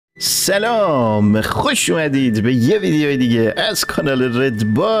سلام، خوش اومدید به یه ویدیو دیگه از کانال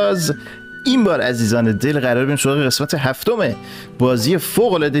ردباز. این بار عزیزان دل قرار بریم سراغ قسمت هفتم بازی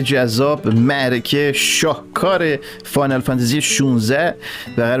فوق‌العاده جذاب معرکه شاهکار فاینال فانتزی 16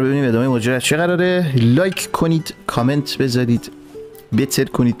 و قرار ببینیم ادامه ماجرا چه قراره. لایک کنید، کامنت بذارید، بتر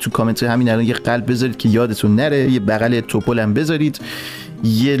کنید تو کامنت همین الان یه قلب بذارید که یادتون نره، یه بغل توپل هم بذارید،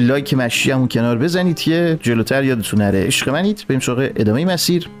 یه لایک مشی همون کنار بزنید که جلوتر یادتون نره. عشق منید، بریم سراغ ادامه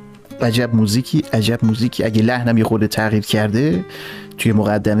مسیر. عجب موزیکی، عجب موزیکی. اگه لحنم یه خورده تغییر کرده توی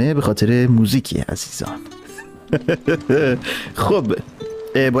مقدمه به خاطر موزیکی عزیزان. خب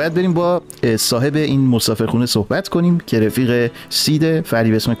باید بریم با صاحب این مسافرخونه صحبت کنیم که رفیق سید، فردی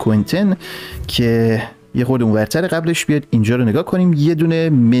به اسم کوئنتن که یه خورده اونورتر. قبلش بیاد اینجا رو نگاه کنیم. یه دونه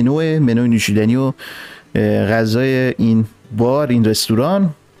منوی نوشیدنی و غذای این بار، این رستوران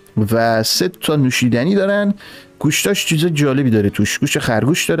و 3 تا نوشیدنی دارن. گوشتاش چیز جالبی داره توش، گوشت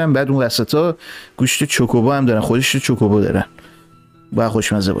خرگوش دارن، بعد اون وسطا گوشت چوکوبا هم دارن، خودش چوکوبا دارن، باید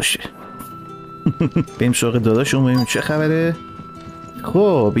خوشمزه باشه. بریم سراغ داداشون ببینیم چه خبره.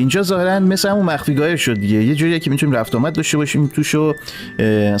 خب اینجا ظاهرا مثل همون مخفیگاه شد دیگه، یه جوریه که میتونیم رفت آمد داشته باشیم توشو،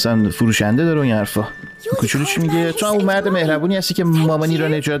 مثلا فروشنده داره و این حرفا. کوچولو چی میگه؟ تو همون مرد مهربونی هستی که مامانی را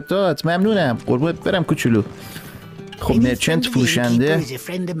نجات داد؟ ممنونم، قربونت برم کوچولو. خب مرچنت، فروشنده،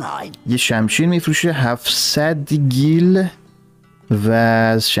 یه شمشیر میفروشه 700 گیل و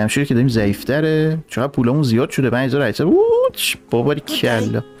از شمشیری که داریم ضعیف‌تره. چقدر پولمون زیاد شده، 5800. اوچ باباری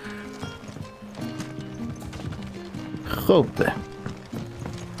کلا. خب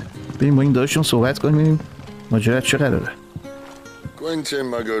بریم با این داشتون صحبت کنیم ببینیم ماجرا چه قراره.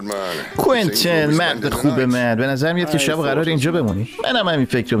 کوئنتن مرد خوب من، به نظر میاد که شب قرار اینجا بمونی. منم همین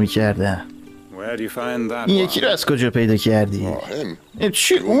فکر رو میکردم. این یکی رو از کجا پیدا کردی؟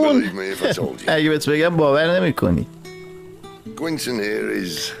 چی اون؟ اگه بهت بگم باور نمی کنی.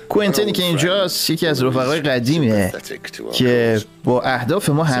 کوئنتنی که اینجاست یکی از رفقای قدیمه که با اهداف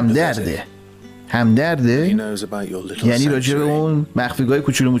ما همدرده. همدرده؟ یعنی راجع به اون مخفیگاه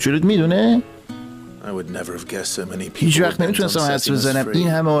کوچولو موچولوت میدونه؟ هیچ وقت نمیتونستم حدس بزنم این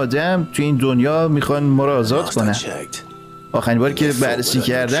همه آدم تو این دنیا میخوان ما رو آزاد کنن. آخرین باری که بررسی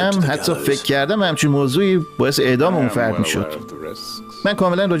کردم حتی فکر کردم همچین موضوعی باعث اعدام اون فرد میشد. من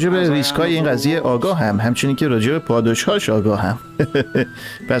کاملا راجع به ریسکای این قضیه آگاهم، همچنین که راجع به پاداشهاش آگاهم.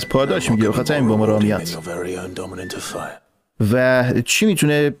 پس پاداش میگیره، بخاطر این با ما را میاد. و چی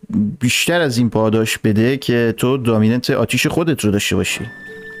میتونه بیشتر از این پاداش بده که تو دامیننت آتیش خودت رو داشته باشی؟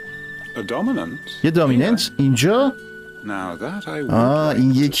 یه دامیننت اینجا؟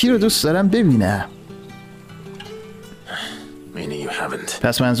 این یکی رو دوست دارم ببینم.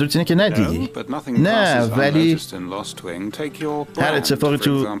 پس منظورت اینه که ندیدی؟ نه، ولی هر اتفاقی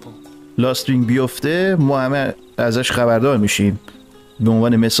تو لاست وینگ بیفته ما همه ازش خبردار میشیم. به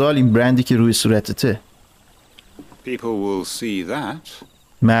عنوان مثال این برندی که روی صورتته،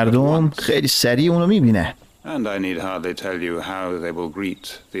 مردم خیلی سریع اونو میبینن.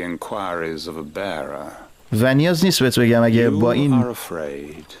 و نیاز نیست بهت بگم اگه با این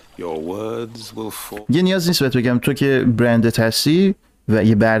نیاز نیست بهت بگم تو که برندت هستی و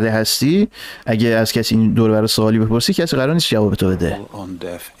یه برده هستی، اگه از کسی این دور برای سوالی بپرسی کسی قرار نیست جواب تو بده.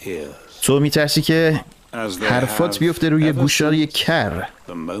 تو میترسی که حرفات بیفته روی گوشهای کر،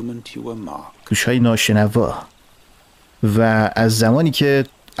 گوشهای ناشنوا، و از زمانی که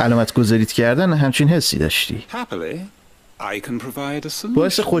علامت گذاریت کردن همچین حسی داشتی.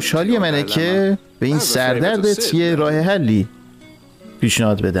 باعث خوشحالی منه که به این سردردت یه راه حلی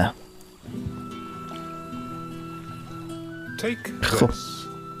پیشنهاد بدم. خب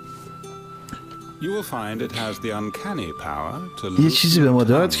یه چیزی به ما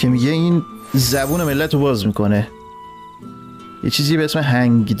داد که میگه این زبون ملت رو باز میکنه. یه چیزی به اسم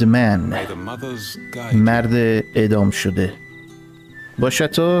هنگدمن، مرد اعدام شده. باشد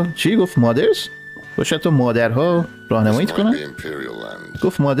تو چی گفت؟ مادرز؟ باشد تو مادرها راهنماییت کنن؟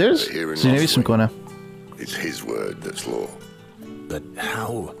 گفت مادرز؟ زیرنویس میکنم. But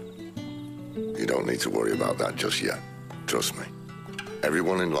how? You don't need to worry about that just yet. Trust me.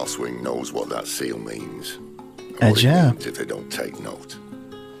 Everyone in Lost Wing knows what that seal means. Or it means if they don't take note.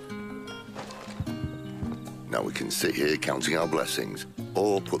 Now we can sit here counting our blessings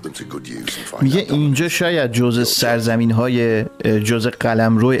or put them to good use and find میگه اینجا شاید جزء سرزمین‌های جزء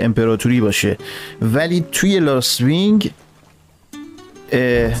قلمرو امپراتوری باشه، ولی توی لاست وینگ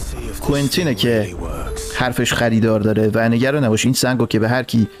کوئنتینه که حرفش خریدار داره و نگران نباش این سنگو که به هر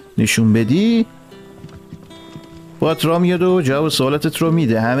کی نشون بدی باهات راه میاد و جواب سوالاتت رو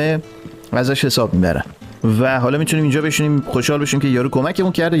میده، همه ازش حساب میبرن. و حالا میتونیم اینجا بشینیم خوشحال بشیم که یارو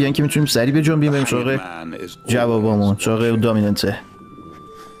کمکمون کرده، یا اینکه میتونیم سریع بجنبیم بریم سراغ جوابامون، سراغ دامیننته.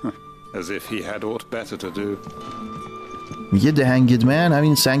 as if he had aught better to do. میگه دهنگدمن،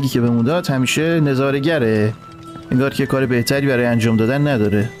 همین سنگی که بهمون داد، همیشه نظاره‌گره، انگار که کار بهتری برای انجام دادن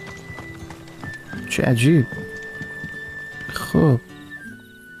نداره. چه عجیب. خب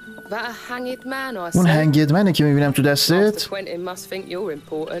اون هنگدمنه که میبینم تو دستت.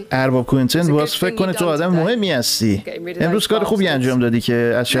 ارباب کوینتن باز فکر کنه تو آدم مهمی هستی. امروز کار خوبی انجام دادی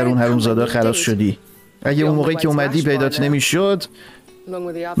که از شر اون حرومزاده خلاص شدی. اگه اون موقعی که اومدی پیدات نمیشد،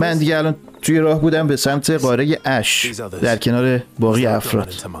 من دیگه الان توی راه بودم به سمت قاره اش در کنار باقی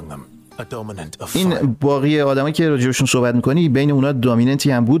افراد. این باقی آدمایی که راجبشون صحبت میکنی، بین اونا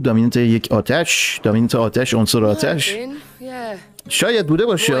دامیننتی هم بود، دامیننت یک آتش، دامیننت آتش، عنصر آتش. شاید بوده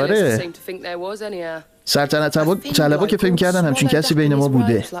باشه. آره، سلطنت طلبا که فکر کردن همچین کسی بین ما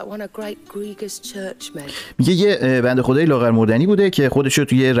بوده. میگه یه بنده خدای لاغر مردنی بوده که خودشو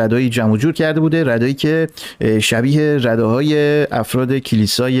توی ردایی جمع جور کرده بوده، ردایی که شبیه رداهای افراد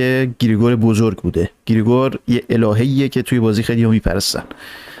کلیسای گریگور بزرگ بوده. گریگور یه الهه‌ایه که توی بازی خیلی هم میپرستن.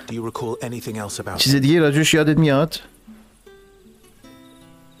 چیز دیگه راجعش یادت میاد؟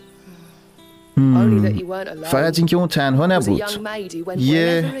 فقط اینکه اون تنها نبود،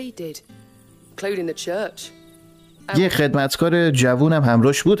 یه خدمتکار جوون هم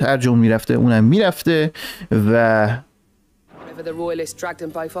همراهش بود، هر جا اون میرفته اونم میرفته و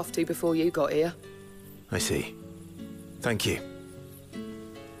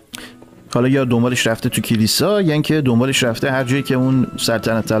حالا یا دنبالش رفته تو کلیسا، یا اینکه دنبالش رفته هر جایی که اون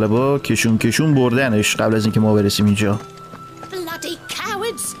سلطنت طلبا کشون بردنش قبل از اینکه ما برسیم اینجا.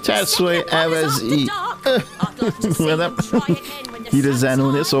 ترسوی عوضی. اومدم گیر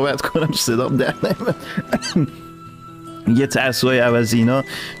زنونه صحبت کنم، صدام در نمیاد. یه ترسوی عوضی، اینا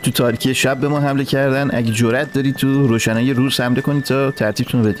تو تاریکی شب به ما حمله کردن. اگه جرأت داری تو روشنایی روز حمله کنی تا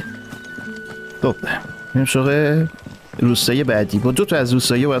ترتیبتون رو بدیم. خب بریم سراغ روستای بعدی. با 2 تا از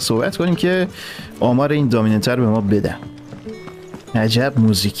روستایی باید صحبت کنیم که آمار این دامیننتر رو به ما بدن. عجب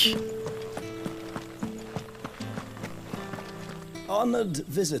موزیک. Honored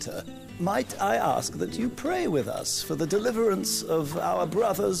visitor, might I ask that you pray with us for the deliverance of our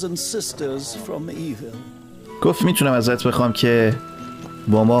brothers and sisters from evil? گفت میتونم ازت بخوام که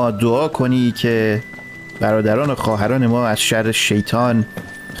با ما دعا کنی که برادران و خواهران ما از شر شیطان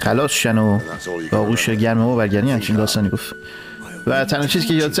خلاص شن و به آغوش گرم ما برگردن. همچین داستانی گفت. و تنها چیزی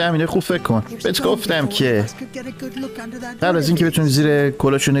که یادت همینه، خوب فکر کن. بهت گفتم که قبل از اینکه بتونی زیر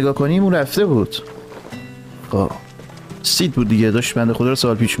کلاشو نگاه کنیم اون رفته بود. خب سید بود دیگه، داشت بنده خدا رو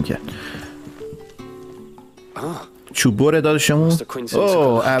سوال پیش میکرد. چوب بره دادشمون.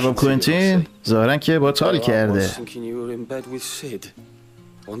 اوه ارباب کوینتین ظاهرا که با تال کرده.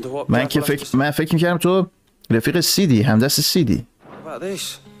 من فکر میکردم تو رفیق سیدی، همدست سیدی.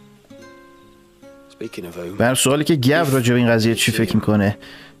 بر سوالی که گب راجع به این قضیه چی فکر میکنه.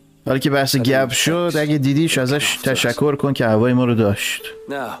 حالا که بحث گب شد، اگه دیدیش ازش تشکر کن که هوای ما رو داشت.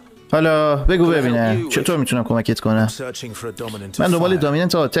 حالا بگو ببینم چطور میتونم کمکت کنم. من دنبال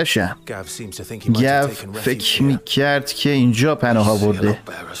دامیننت آتشم. گب فکر میکرد که اینجا پناه آورده.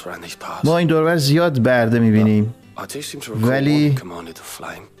 ما این دوربر زیاد برده میبینیم، ولی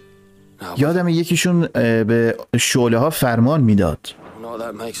یادم یکیشون به شعله ها فرمان میداد.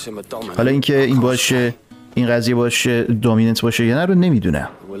 حالا اینکه این باشه، این قضیه باشه دامیننت باشه یا نه رو نمیدونم،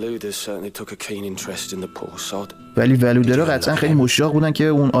 ولی ولودرها قطعا خیلی مشتاق بودن که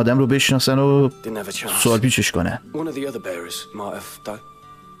اون آدم رو بشناسن و سوال پیچش کنن.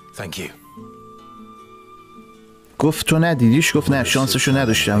 گفت تو ندیدیش؟ گفت نه شانسشو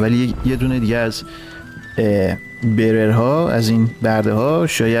نداشتم، ولی یه دونه دیگه از بررها، از این برده ها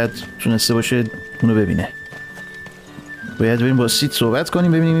شاید تونسته باشه اونو ببینه. باید بریم با سید صحبت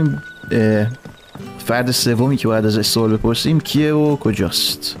کنیم ببینیم فرد سومی که باید ازش سوال بپرسیم کیه و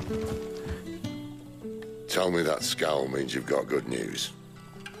کجاست.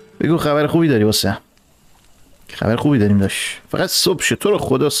 بگو خبر خوبی داری واسه. خبر خوبی داریم داشت، فقط صبح شه، تو رو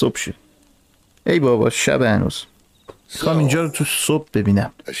خدا صبح شه. ای بابا شب هنوز. میخوام اینجا رو تو صبح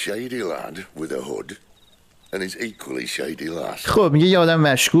ببینم. خب میگه یه آدم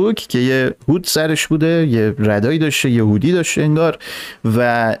مشکوک که یه هود سرش بوده، یه ردایی داشته، یه هودی داشته انگار،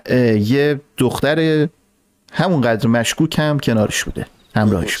 و یه دختر همونقدر مشکوک هم کنارش بوده،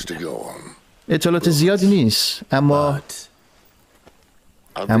 همراهش بوده. اطلاعات زیادی نیست، اما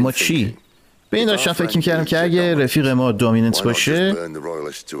چی؟ به این داشتم فکر میکردم که اگه رفیق ما دامیننت باشه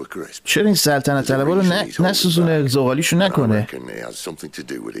چرا این سلطنت طلبا رو نسوزونه، زغالیشو نکنه.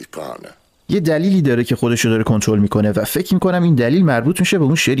 یه دلیلی داره که خودشو داره کنترل میکنه و فکر میکنم این دلیل مربوط میشه به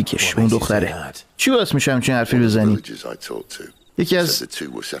اون شریکش، به اون دختره. چی باعث میشه همچین حرفی بزنی؟ یکی از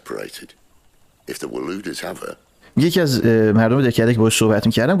یکی از مردم دهکده که باهاش صحبت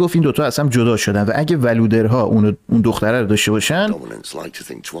می‌کردم گفت این دوتا از هم جدا شدن و اگه ولودرها اون دختره رو داشته باشن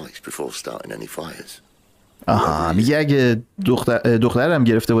آها میگه اگه دختره هم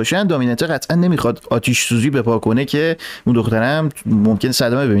گرفته باشن دامیننت قطعا نمیخواد آتش سوزی بپا کنه که اون دختره هم ممکن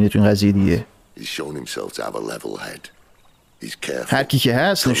صدمه ببینه تو این قضیه دیگه. هر کی که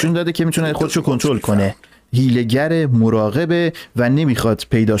هست نشون داده که میتونه خودشو کنترل کنه، هیله‌گر، مراقبه و نمیخواد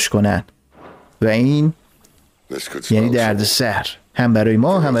پیداش کنن و این یعنی درد سر هم برای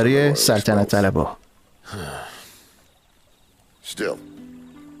ما هم برای سلطنت طلبا. Still,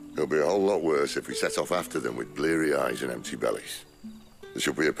 it'll be a whole lot worse if we set off after them with bleary eyes and empty bellies. There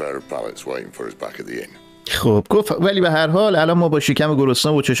should be a pair of pallets waiting for us back at the inn. خب گفت ولی به هر حال الان ما با شکم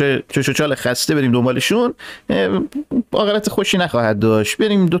گرسنه و چش و چال خسته بریم دنبالشون عاقبت خوشی نخواهد داشت.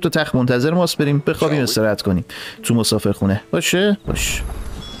 بریم 2 تا تخت منتظر ماست، بریم بخوابیم استراحت کنیم تو مسافرخونه. باشه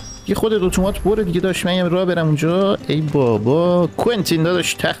یه خود اتومات بره دیگه داشت. من راه برم اونجا. ای بابا کوئنتین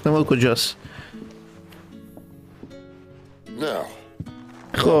داداش تخت ما کجاست؟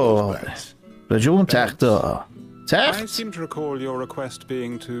 خب راجب اون تختا تخت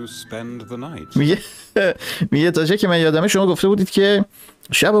میگه تا جایی که من یادمه شما گفته بودید که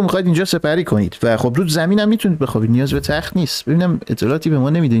شب رو میخواید اینجا سپری کنید و خب رو زمین هم میتونید بخوابید، نیاز به تخت نیست. ببینم اطلاعاتی به ما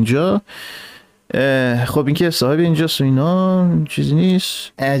نمیده اینجا. خب این که صاحب اینجاست و اینا چیزی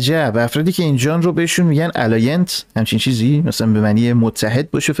نیست. عجب افرادی که اینجا رو بهشون میگن الاینت، همچین چیزی مثلا به معنی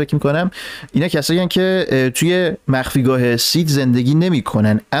متحد باشه فکر میکنم. اینا کسایی هستن که توی مخفیگاه سید زندگی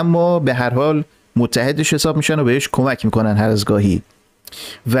نمیکنن اما به هر حال متحدش حساب میشن و بهش کمک میکنن هر از گاهی.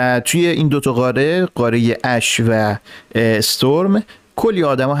 و توی این 2 تا قاره اش و استورم کلی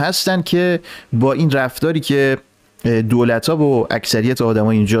آدما هستن که با این رفتاری که دولت‌ها و اکثریت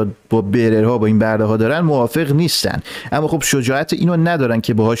آدم‌ها اینجا با بررها با این برده‌ها دارن موافق نیستن، اما خب شجاعت اینو ندارن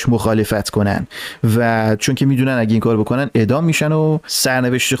که باهاش مخالفت کنن و چون که میدونن اگه این کار بکنن اعدام میشن و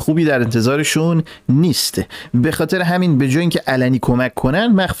سرنوشت خوبی در انتظارشون نیست. به خاطر همین به جای اینکه علنی کمک کنن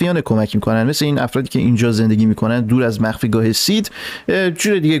مخفیانه کمک میکنن. مثل این افرادی که اینجا زندگی میکنن دور از مخفیگاه سید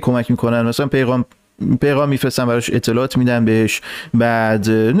جور دیگه کمک میکنن، مثلا پیغام میفرستن براش، اطلاعات میدن بهش، بعد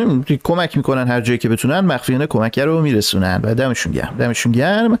کمک میکنن هر جایی که بتونن مخفیانه کمک رو میرسونن و دمشون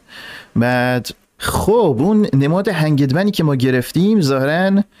گرم. بعد خب اون نماد هنگدمنی که ما گرفتیم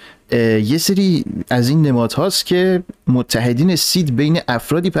ظاهرا یه سری از این نماد هاست که متحدین سید بین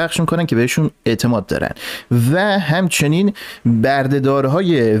افرادی پخش میکنن که بهشون اعتماد دارن و همچنین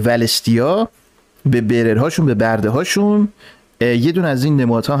بردهدارهای ولستیا به بررهاشون به برده هاشون یه دونه از این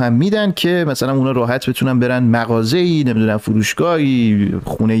نمادها هم میدن که مثلا اونا راحت بتونن برن مغازه‌ای، نمیدونم فروشگاهی،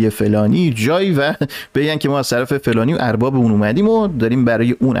 خونه فلانی جایی و بگن که ما از طرف فلانی و ارباب اون اومدیم و داریم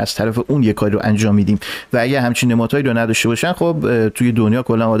برای اون از طرف اون یه کاری رو انجام میدیم و اگه همچین نمادهایی رو نداشته باشن خب توی دنیا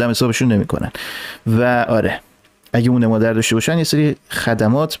کلا آدم حسابشون نمیکنن. و آره اگه اون نماد داشته باشن یه سری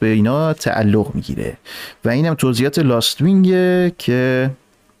خدمات به اینا تعلق میگیره و اینم توضیحات لاست وینگه که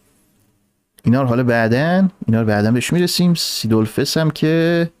اینا رو حالا بعداً بهش میرسیم. سیدولفس هم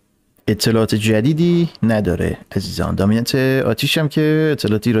که اطلاعات جدیدی نداره عزیزان. دامیننت آتیش هم که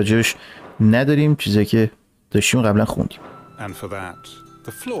اطلاعاتی راجبش نداریم، چیزایی که داشتیم قبلا خوندیم.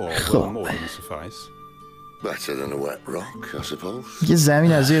 خب یه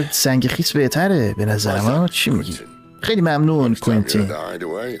زمین از یه سنگ خیس بهتره به نظر من. چی میگی؟ خیلی ممنون کوئنتین.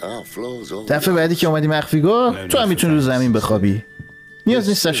 دفعه بعدی که اومدی مخفیگاه تو هم میتونی رو زمین بخوابی، نیاز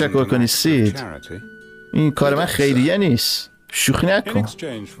نیست تشکر کنی سید. این کار من خیریه نیست، شوخی نکن.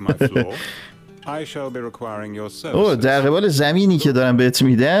 اوه در قبال زمینی که دارم بهت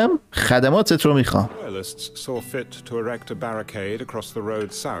میدم خدماتت رو میخوام.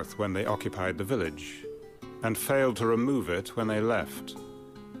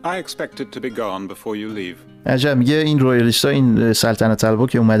 عجب میگه این رویالیستا، این سلطنت طلبا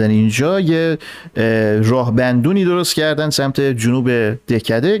که اومدن اینجا یه راه بندونی درست کردن سمت جنوب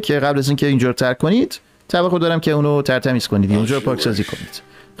دهکده که قبل از اینکه اینجا رو ترک کنید توقع دارم که اونو ترتمیز کنید، اونجا رو پاک سازی کنید.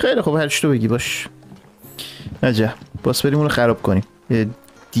 خیلی خوب هر چی تو بگی باش. عجب باز بریم اونو خراب کنیم.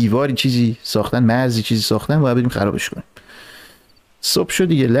 دیواری چیزی ساختن، مرزی چیزی ساختن، باید بریم خرابش کنیم. صبح شد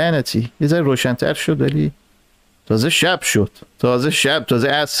دیگه لعنتی، یه ذره روشن‌تر شد ولی تازه شب شد، تازه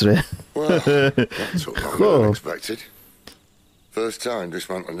عصره. خب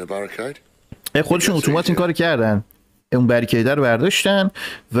خودشون اتومات این کارو کردن، اون بریکیده رو برداشتن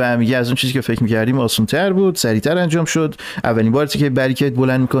و میگه از اون چیزی که فکر میکردیم آسان‌تر بود، سریعتر انجام شد. اولین باری که بریکید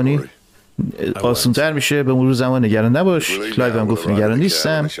بلند میکنی آسان‌تر میشه. به مرور زمان نگران نباش. لایو هم گفت نگران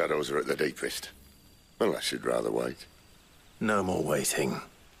نیستم.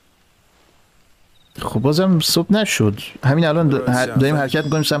 خب بازم صبح نشد، همین الان داریم حرکت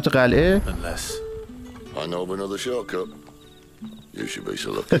میکنیم سمت قلعه. I know of another shortcut. You should be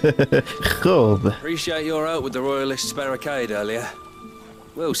so lucky. خب Appreciate your help with the Royalists barricade earlier.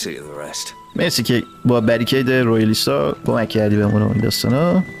 We'll see to the rest. مرسی که با بریکید رویالیستا کمک کردی بهمون این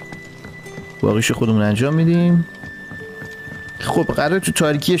داستانا. باقیشو خودمون انجام میدیم. خب قراره تو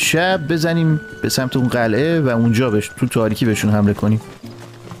تاریکی شب بزنیم به سمت اون قلعه و اونجا تو تاریکی بهشون حمله کنیم.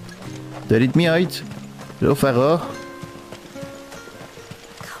 دارید میایید رفقا؟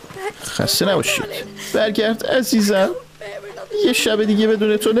 خسته نباشید. برگرد عزیزم. یه شب دیگه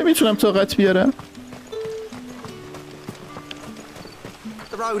بدون تو نمیتونم طاقت بیارم.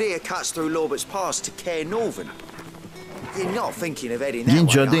 این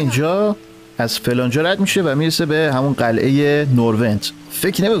جاده اینجا از فلانجا رد میشه و میرسه به همون قلعه نورونت.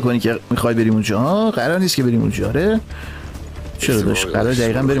 فکر نمی‌کنی که میخوای بریم اونجا؟ قرار نیست که بریم اونجا. آره؟ چرا داشت؟ قرار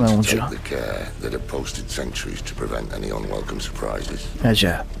دقیقا بریم اونجا.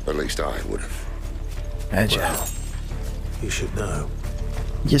 عجب. عجب.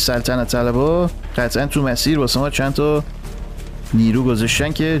 یه سلطنت طلبا قطعا تو مسیر واسه ما چند تا نیرو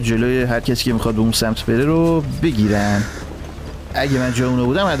گذاشتن که جلوی هر کسی که میخواد به اون سمت بره رو بگیرن. اگه من جای اونا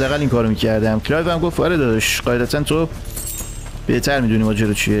بودم حداقل این کارو میکردم. کلایو هم گفت آره داداش قاعدتا تو بهتر میدونی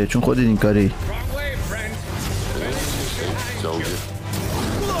ماجرا چیه چون خودت این کاری.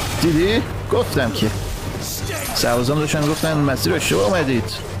 دیدی؟ گفتم که سربازان داشتن گفتن مسیر اشتباه اومدید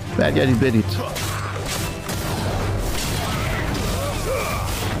برگردید برید.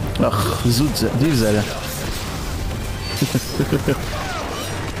 آخ زود دیر زدم.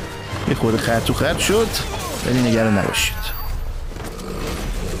 یه خورده خرد تو خرد شد ولی نگران نباشید.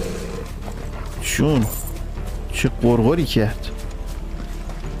 چون چه قرقری کرد.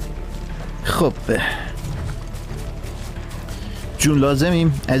 خب جون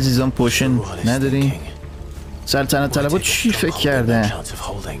لازمیم عزیزان پوشن نداریم. سلطنت طلبا چی فکر کردن؟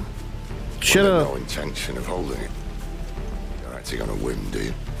 چرا؟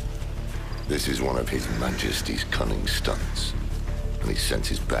 This is one of His Majesty's cunning stunts, and he sent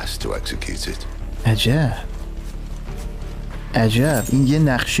his best to execute it. عجب عجب این یه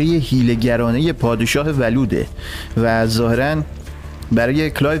نقشه حیله‌گرانه پادشاه ولوده و ظاهراً برای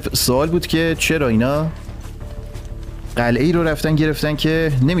کلایو سوال بود که چرا اینا قلعه ای رو رفتن گرفتن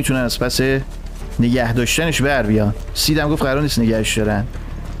که نمیتونن از پس نگه داشتنش بر بیان. سیدم گفت قرار نیست نگهش دارن.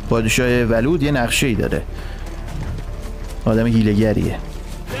 پادشاه ولود یه نقشه ای داره. آدم حیله‌گریه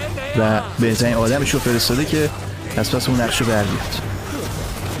و بهترین آدمش رو فرستاده که از پس اون نقشه بر بیاد.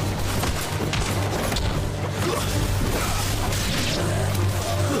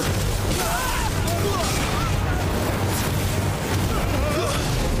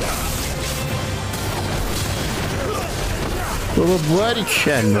 بابا باری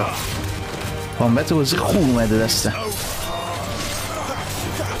کلا کامبت بازی خوب اومده دستم.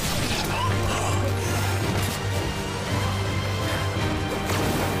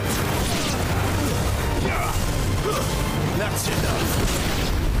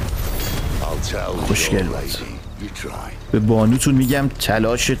 خوشگل بود. به بانوتون میگم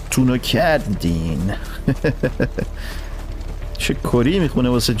تلاشتون رو کردین. چه کری میخونه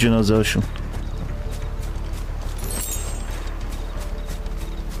واسه جنازه هاشون.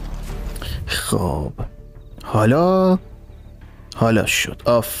 خب حالا شد.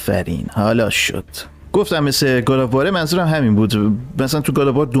 آفرین حالا شد. گفتم مثل گاداواره منظورم همین بود. مثلا تو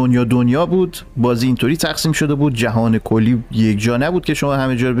گاداوار دنیا بود، بازی اینطوری تقسیم شده بود، جهان کلی یک جا نبود که شما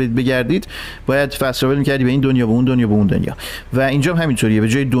همه جا رو بگردید، باید فست ترافل می‌کردی به این دنیا به اون دنیا به اون دنیا. و اینجا هم همینطوریه، به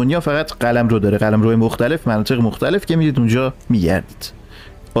جای دنیا فقط قلمرو داره، قلمروهای مختلف، مناطق مختلف که میرید اونجا میگردید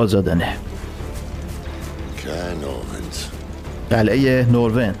آزادانه. قلعه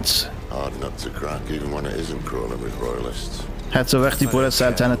نورونت حتی وقتی پر از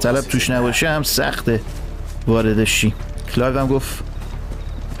سلطنت طلب توش نباشه هم سخته واردش شی. کلایو هم گفت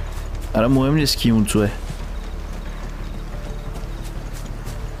برای مهم نیست کی اون توه.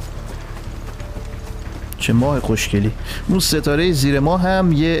 چه ماه خوشگلی. اون ستاره زیر ماه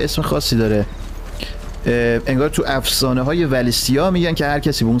هم یه اسم خاصی داره. انگار تو افسانه های ولسیا میگن که هر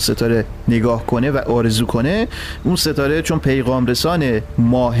کسی به اون ستاره نگاه کنه و آرزو کنه، اون ستاره چون پیغام رسان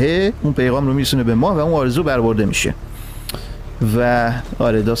ماهه اون پیغام رو میرسونه به ماه و اون آرزو برآورده میشه. و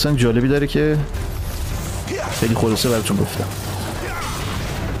آره داستان جالبی داره که خیلی خلاصه براتون گفتم.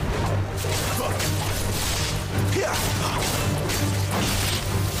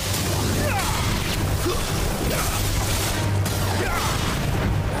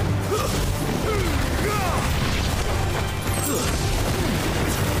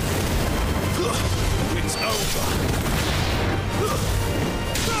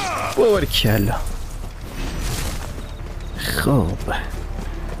 باریکلا. خب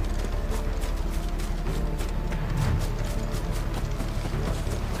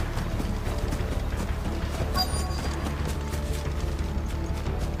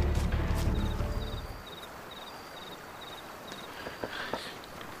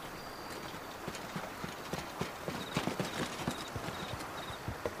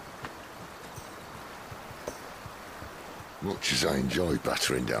Much as I enjoy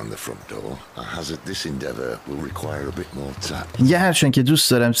battering down the front door, I hazard this endeavor will require a bit more tact. یه هرچند که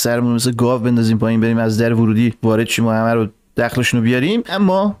دوست دارم سرمون مثل گاو بندازیم پایین بریم از در ورودی وارد شیم و همه رو دخلشون رو بیاریم،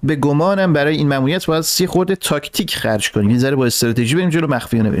 اما به گمانم برای این ماموریت باید سی خورده تاکتیک خرج کنیم. یه ذره با استراتژی بریم جلو،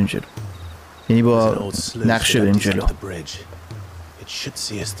 مخفیانه بریم جلو، یعنی با نقشه بریم جلو.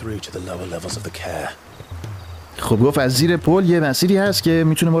 خب گفت از زیر پل یه مسیری هست که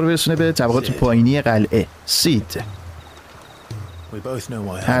میتونه ما رو برسونه به طبقات پایینی قلعه. سید،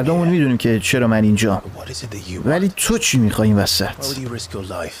 هر دومون میدونیم که چرا من اینجا، ولی تو چی میخوای این وسط؟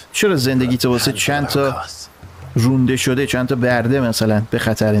 چرا زندگیت واسه چند تا رونده شده، چند تا برده مثلا به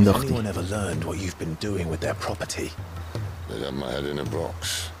خطر انداختی؟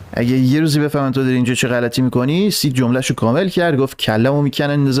 اگه یه روزی بفهمن تو داری اینجا چه غلطی میکنی، سید جملهشو کامل کرد، گفت کلمو میکنن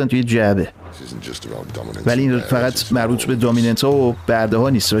اندازن توی جعبه. ولی این فقط مربوط به دامیننت ها و برده ها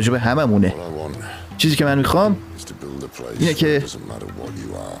نیست، راجع به هممونه. چیزی که من میخوام اینه که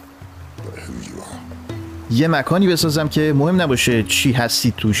یه مکانی بسازم که مهم نباشه چی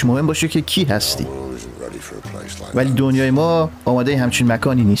هستی توش، مهم باشه که کی هستی. ولی دنیای ما آماده همچین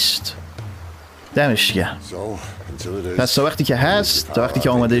مکانی نیست. دمش گرم. پس تا وقتی که هست، تا وقتی که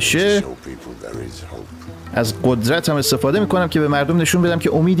آماده شه، از قدرتم استفاده میکنم که به مردم نشون بدم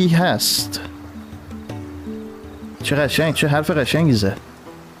که امیدی هست. چه قشنگ، چه حرف قشنگی زد.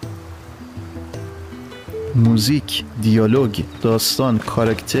 موزیک، دیالوگ، داستان،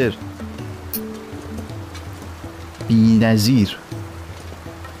 کاراکتر بی‌نظیر.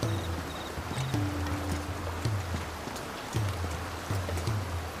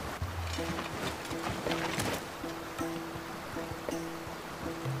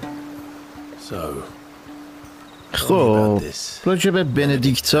 خب راجع به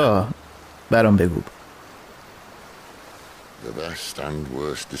بندیکتا برام بگو.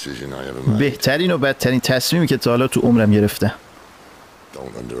 بهترین و بدترین تصمیمی که تا حالا تو عمرم گرفتم.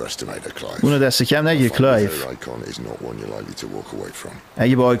 اونو دست کم نگیر کلایف.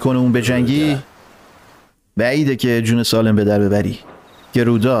 اگه با آیکون اون بجنگی بعیده که جون سالم به در ببری.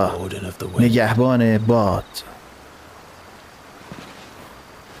 گرودا، نگهبان باد.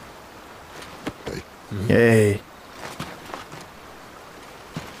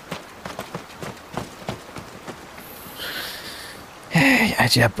 هی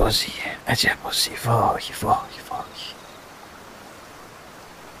عجب بازیه، عجب بازی. وای وای وای.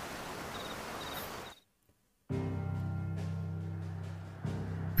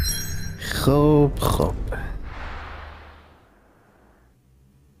 خب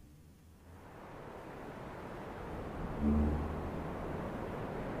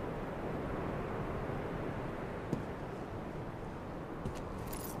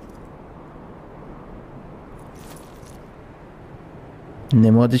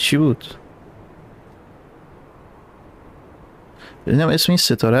نماد چی بود؟ ببینم اسم این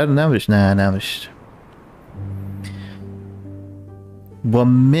ستاره رو نوشت. نه نوشت. با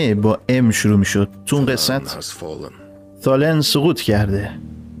با ام شروع میشد. تو اون قسمت ثالن سقوط کرده.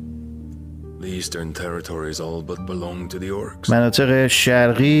 مناطق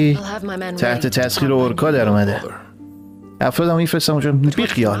شرقی تحت تسخیر اورکا در اومده. افرادم میفرستم اونجا.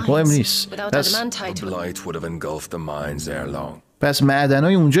 بیخیال، مهم نیست. پس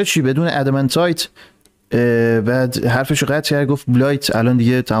معدنای اونجا چی؟ بدون ادمنتایت. بعد حرفشو قطع کرد، گفت بلایت الان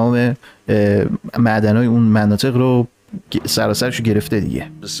دیگه تمام معدنای اون مناطق رو سراسرشو گرفته دیگه.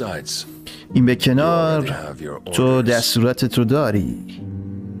 این به کنار، تو دستوراتت رو داری،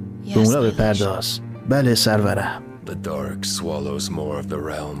 به اونا بپرداز. بله سرورم.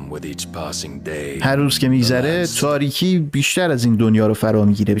 هر روز که میگذره تاریکی بیشتر از این دنیا رو فرا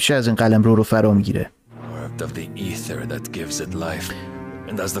میگیره، بیشتر از این قلمرو رو فرا میگیره.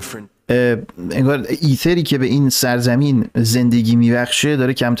 انگار ایتری که به این سرزمین زندگی میبخشه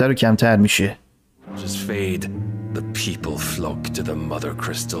داره کمتر و کمتر میشه.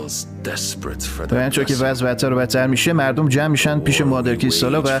 و چون که وضع بدتر و بدتر میشه، مردم جمع میشن پیش مادر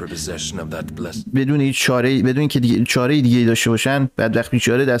کریستالا و بدون هیچ چاره‌ای، بدون که چاره دیگه داشته باشن، بدبخت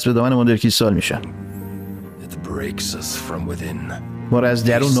بیچاره دست به دامن مادر کریستال میشن. ما رو از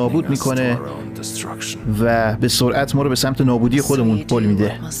درون نابود میکنه و به سرعت ما رو به سمت نابودی خودمون هل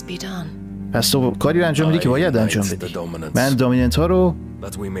میده. پس تو کاری رو انجام میدی که باید انجام بدی. من دامیننت ها رو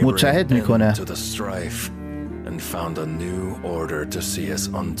متحد میکنم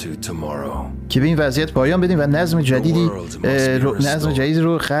که به این وضعیت پایان بدیم و نظم جدیدی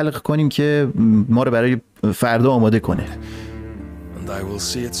رو خلق کنیم که ما رو برای فردا آماده کنه.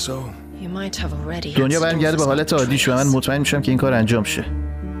 دنیا برمیگرده به حالت عادیش و من مطمئن میشم که این کار انجام شه.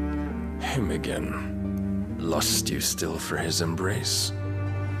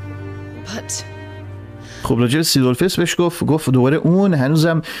 خب راجع به سیدولفس بهش گفت دوباره اون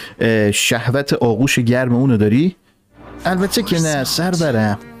هنوزم شهوت آغوش گرم اونو داری؟ البته که نه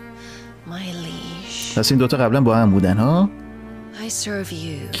سرورم. پس این دوتا قبلا با هم بودن ها؟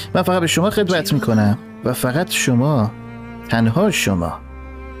 من فقط به شما خدمت میکنم و فقط شما، تنها شما.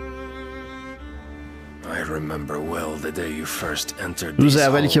 روز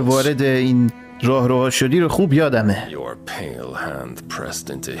اولی که وارد این راهروها شدی رو خوب یادمه.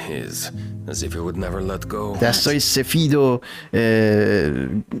 دستای سفید و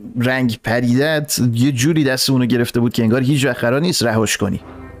رنگ پریدت یه جوری دست اونو گرفته بود که انگار هیچ وقت قرار نیست رهاش کنی.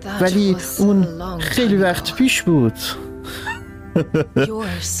 ولی اون خیلی وقت پیش بود.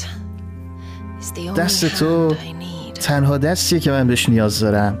 دست تو تنها دستیه که من بهش نیاز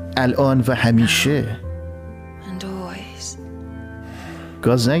دارم، الان و همیشه.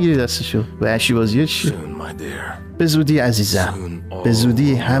 گاز نگیری دستشو. وحشی بازیه چی؟ به زودی عزیزم، به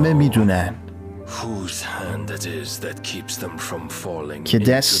زودی همه میدونن که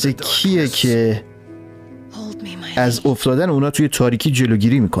دست کیه که از افتادن اونا توی تاریکی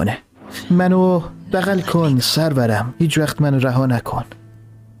جلوگیری میکنه. منو بغل کن سرورم، هیچ وقت منو رها نکن.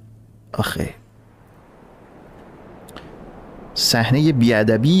 آخه صحنه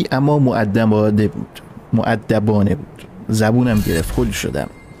بیادبی اما مؤدبانه بود. زبونم گرفت، خل شدم.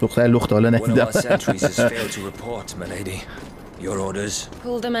 دختر لخت حالا ندیدم.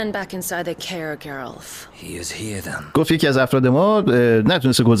 گفت یکی از افراد ما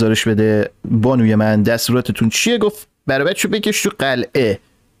نتونسته گزارش بده. بانوی من دستوراتتون چیه؟ گفت برابرشو بکش تو قلعه.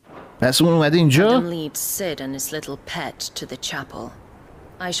 پس اون اومده اینجا.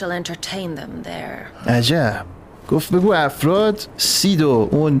 عجب. گفت بگو افراد سید و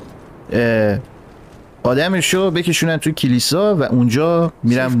اون آدمشو بکشونن توی کلیسا و اونجا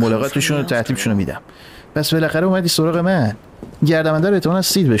میرم ملاقاتشون رو ترتیبشون رو میدم. پس بالاخره اومدی سراغ من. گردمنده رو احتمالاً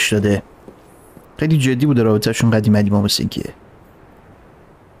سید بهش داده. خیلی جدی بوده رابطه‌شون قدیم مثل اینکه.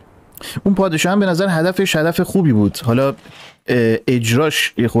 اون پادشاه هم به نظر هدفش هدف خوبی بود. حالا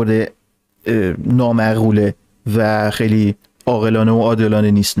اجراش یه خورده نامعقوله و خیلی عاقلانه و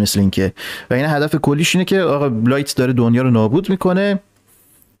عادلانه نیست مثل اینکه. و این هدف کلیش اینه که آقا بلایت داره دنیا رو نابود میکنه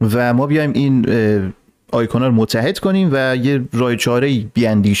و ما بیایم این آیکونا رو متحد کنیم و یه راه چاره‌ای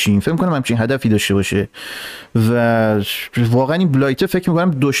بیاندیشیم. فکر می‌کنم همچین هدفی داشته باشه و واقعا این بلایت فکر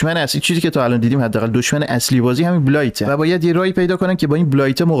می‌کنم دشمن اصلی، چیزی که تا الان دیدیم حداقل دشمن اصلی بازی همین بلایته و باید یه راهی پیدا کنن که با این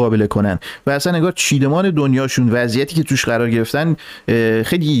بلایت مقابله کنن و اصلا انگار چیدمان دنیاشون، وضعیتی که توش قرار گرفتن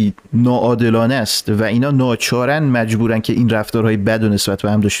خیلی ناعادلانه است و اینا ناچارن مجبورن که این رفتارهای بد و نسبت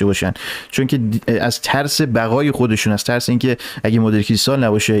به هم داشته باشن، چون که از ترس بقای خودشون، از ترس اینکه اگه مدل کریستال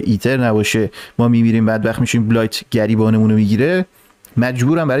نباشه، ایتر نباشه، ما میمیریم بدبخت میشیم، بلایت گریبانمون رو میگیره،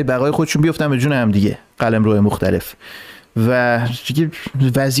 مجبورن برای بقای خودشون بیفتن به جون هم دیگه، قلمرو مختلف. و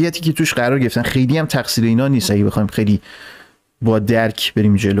وضعیتی که توش قرار گرفتن خیلی هم تقصیر اینا نیست اگه بخوایم خیلی با درک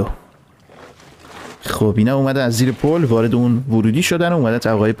بریم جلو. خب اینا اومدن از زیر پل وارد اون ورودی شدن و اومدن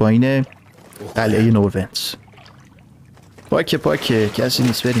طبقه پایین قلعه نورونس. پاکه کسی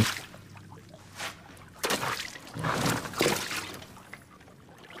نیست، بریم.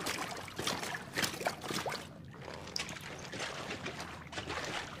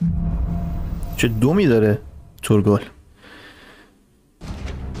 چه دومی داره تورگل.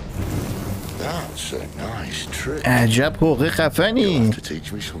 عجب حقه خفنی.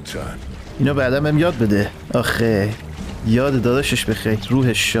 اینو بعدا بهم یاد بده. آخه یاد داداشش بخیر،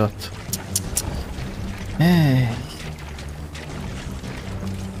 روحش شاد.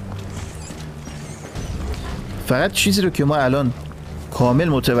 فقط چیزی رو که ما الان کامل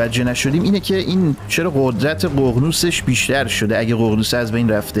متوجه نشدیم اینه که این چرا قدرت ققنوسش بیشتر شده. اگه ققنوس از بین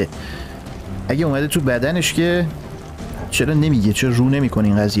رفته، اگه اومده تو بدنش که چرا نمیگه، چرا رو نمیکنه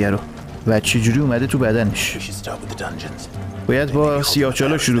این قضیه رو و چجوری اومده تو بدنش. باید با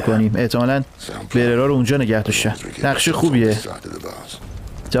سیاه‌چالا شروع کنیم. احتمالاً بررا رو اونجا نگه داشتن. نقشه خوبیه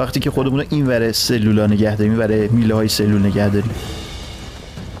تا وقتی که خودمون رو این ور سلولا نگه داریم، این ور میله های سلول نگه داریم.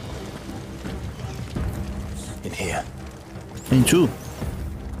 این تو.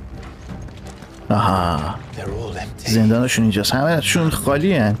 آها، زندانشون اینجاست، همه‌شون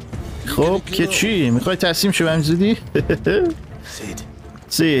خالی هن. خب که چی؟ میخوای تسلیم شو همین زودی؟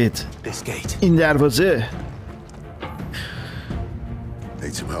 سید این دروازه.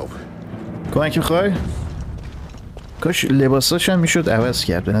 کمک میخوای؟ کاش لباساش هم میشد عوض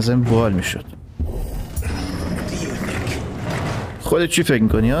کرد، به نظرم باحال میشد. خودت چی فکر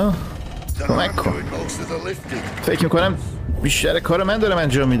میکنی ها؟ کمک کن. فکر میکنم بیشتر کار من دارم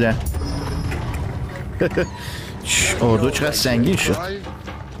انجام میدن. آردو چقدر سنگین شد.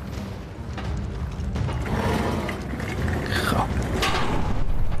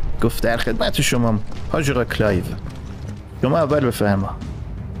 گفت در خدمت شما حاج آقا کلایو. شما اول بفرما.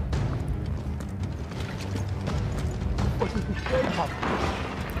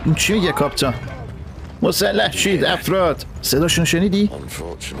 این چی میگه کاپیتان؟ مسلح شید افراد. صداشون شنیدی؟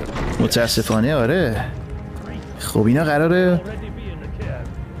 متاسفانه آره. خب اینا قراره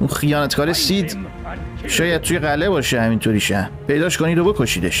اون خیانتکار سید شاید توی قلعه باشه، همینطوریشه. پیداش کنید و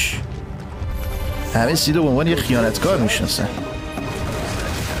بکشیدش. همه سید رو به عنوان یه خیانتکار میشناسن.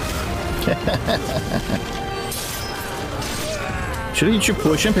 چرا هیچی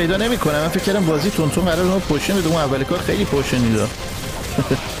پوشن پیدا نمیکنه؟ من فکر کردم بازی تونتون قراره ما پوشن بده. اون اول کار خیلی پوشنی داد.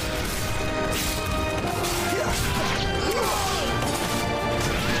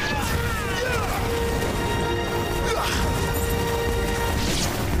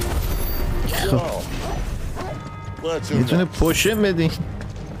 میتونه پوشن بدین.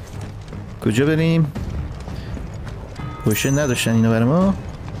 کجا بریم؟ پوشن نداشتن اینا برای ما؟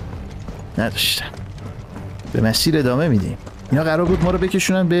 نداشتن. به مسیر ادامه میدیم. اینا قرار بود ما رو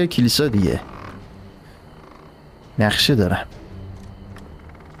بکشونن به کلیسا دیگه. نقشه دارن.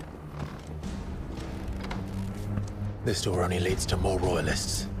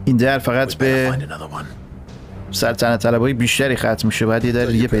 این در فقط به سلطنت طلبای بیشتری ختم میشه. باید یه در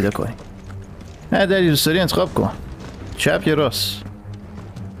دیگه پیدا کنیم. نه دری دوست داری انتخاب کن. چپ یا راست؟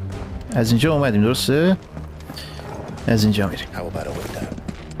 از اینجا اومدیم درسته؟ از اینجا میریم.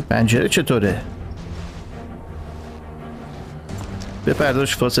 پنجره چطوره؟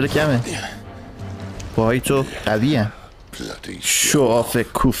 بپرداش، فاصله کمه. پاهای تو قوی هم. شعاف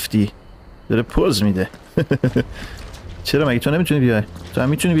کوفتی داره پوز میده. چرا مگه تو نمیتونی بیای؟ تو هم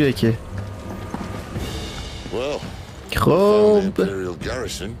میتونی بیای که. خب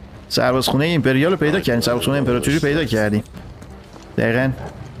سربازخونه ایمپریال رو پیدا کردیم. سربازخونه امپراتوری پیدا کردیم. دقیقا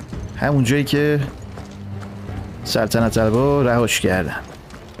همون جایی که سلطنت طلبا رهاش کردن.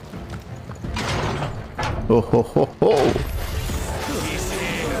 اوه هو هو هو.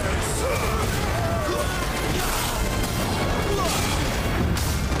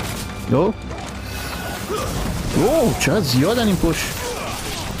 اوه اوه چقدر زیادن این پشت.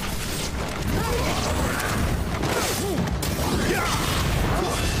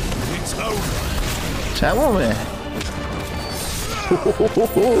 تمامه.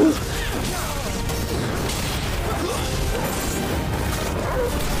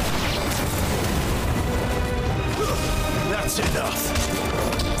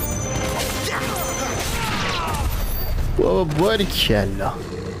 بابا باریکلا.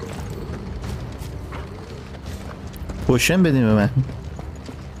 پوشن بدیم به من.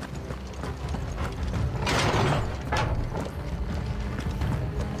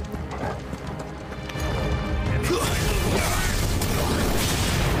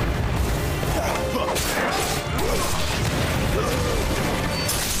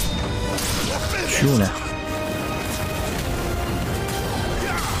 چونه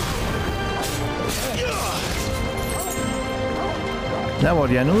نه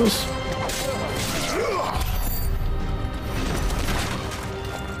ماریانوس.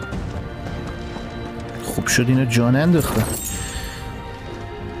 خوب شد اینو جان انداختن.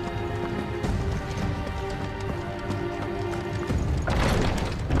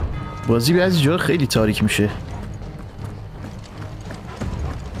 بازی بعضی جا خیلی تاریک میشه.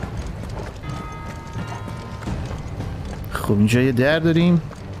 خب اینجا یه در داریم.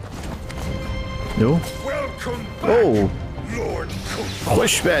 نو اوه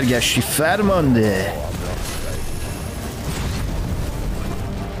خوش برگشتی فرمانده.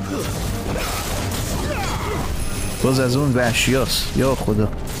 باز از اون وحشیاست. یا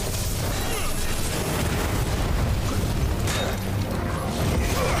خدا.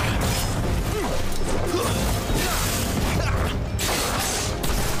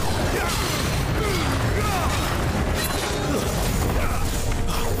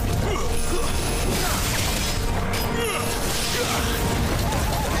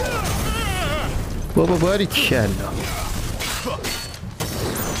 بابا باریکلا.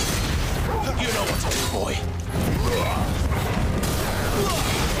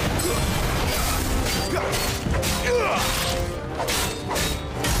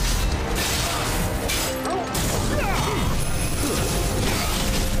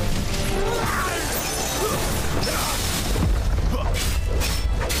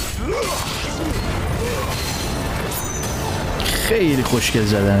 خیلی خوشگل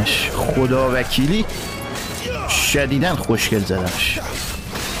زدنش. خدا وکیلی شدیداً خوشگل زدنش.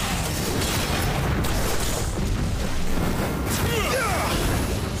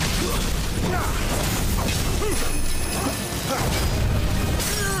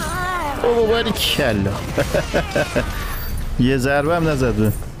 اوه باریکلا. یه ضربه هم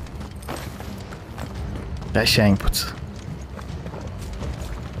نزد. قشنگ بود.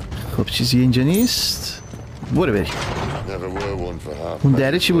 خب چیزی اینجا نیست. برو بریم. اون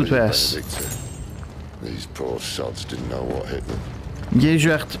دره چی بود پس؟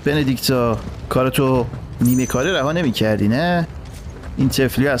 یه وقت بندیکتا کارتو نیمه کاره رها نمی کردی نه؟ این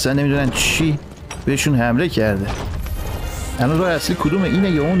طفلی ها اصلا نمیدونن چی بهشون حمله کرده. الان راه اصلی کدومه؟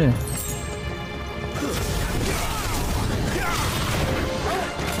 اینه یا اونه؟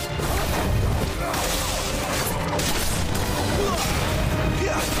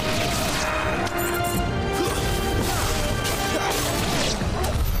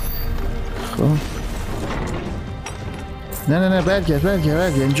 نه برگرد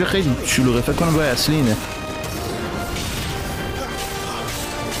اینجا خیلی شلوغه. فکر کنم راه اصلی اینه.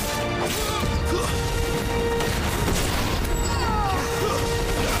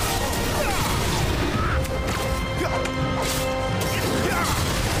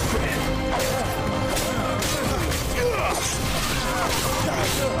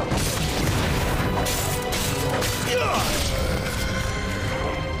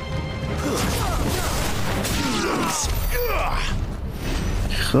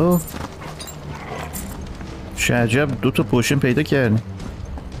 خب چه عجب 2 تا پوشن پیدا کردیم.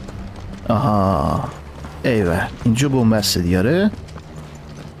 آها ایوه اینجا بومبسته دیاره.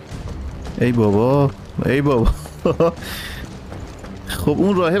 ای بابا خب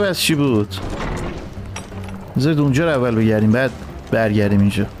اون راهب از چی بود؟ بذارید اونجا رو اول بگردیم بعد برگردیم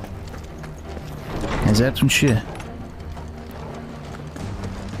اینجا. نظرتون چیه؟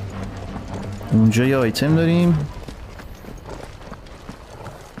 اونجا یه آیتم داریم.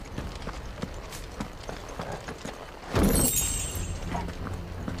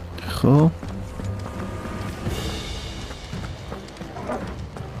 خب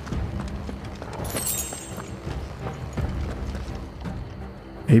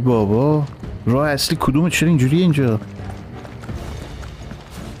ای بابا راه اصلی کدومه؟ چرا اینجوریه اینجا؟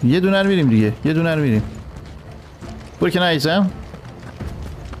 یه دونه رو میریم دیگه. برو که نایزم.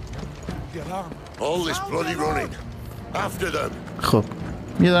 خب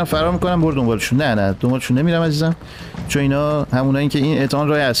یه دارم فرار میکنم. برو دنبالشون. نه دنبالشون نمیرم عزیزم، چون اینا همونایی که این اعتماد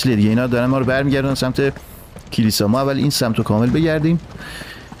راه اصلیه دیگه. اینا دارن ما رو برمیگردن سمت کلیسا. ما اول این سمت رو کامل بگردیم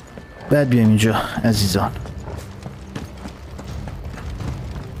بعد بیایم اینجا عزیزان.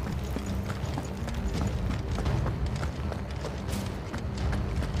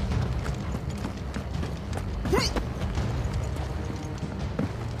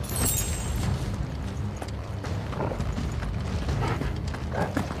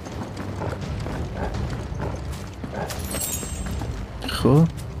 خب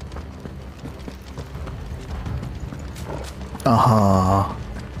آها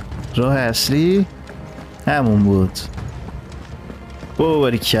راه اصلی همون بود.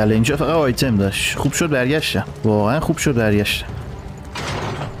 باریکلا اینجا فقط آیتم داشت. خوب شد برگشتم، واقعا خوب شد برگشتم.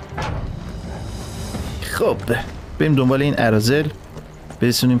 خب بریم دنبال این اراذل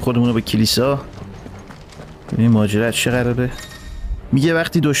برسونیم خودمون رو به کلیسا. ببینیم ماجرا چه قراره. میگه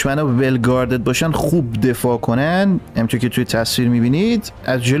وقتی دشمنا ول گاردد باشن خوب دفاع کنن، همونطور که توی تصویر میبینید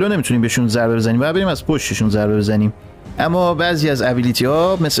از جلو نمیتونیم بهشون ضربه بزنیم، باید بریم از پشتشون ضربه بزنیم. اما بعضی از ابیلیتی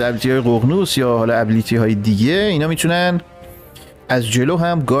ها مثل ابیلیتی های ققنوس یا حالا ابیلیتی های دیگه اینا میتونن از جلو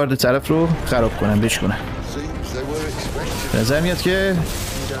هم گارد طرف رو خراب کنن، بشکنن. نظر میاد که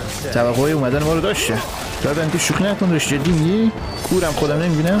توقعی اومدن ما رو داشته. دادم که شوخی نکن، داشت جدی میگی؟ کورم خودم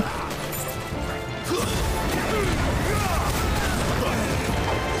نمیبینم.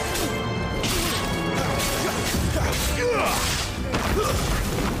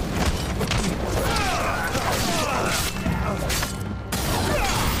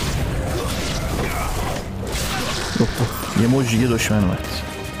 یه موج دیگه دشمن اومد.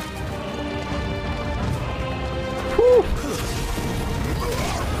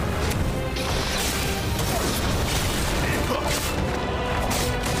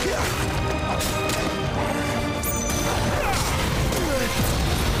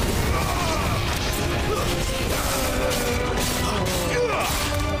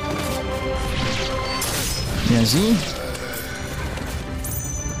 یعنی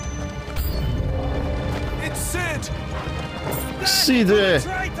سیده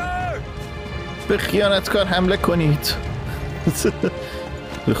به خیانتکار حمله کنید.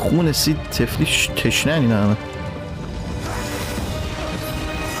 به خون سید تفلیش تشنن اینا همه.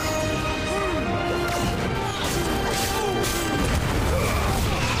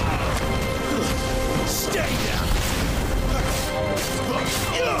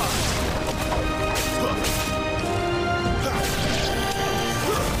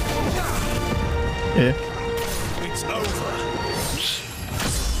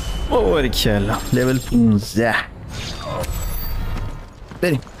 باریکلا لول 15.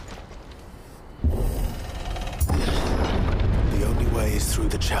 بریم.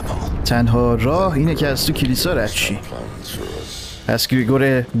 تنها راه اینه که از تو کلیسا رد شی. پس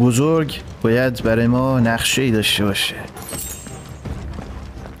گریگور بزرگ باید برای ما نقشه‌ای داشته باشه.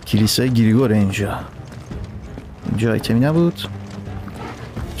 کلیسای گریگور اینجا آیتمی نبود؟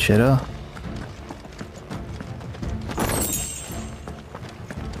 چرا؟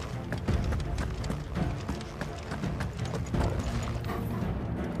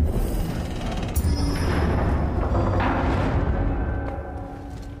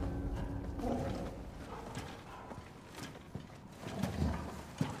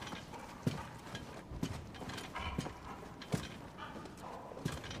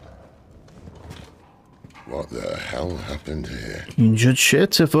 What the hell happened here? اینجا چه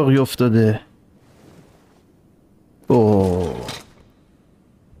اتفاقی افتاده؟ اوه.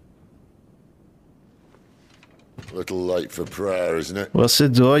 Little late for prayer, isn't it? واسه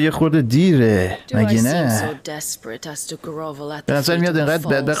دعای خورده دیره مگه نه؟ به نظر میاد انقدر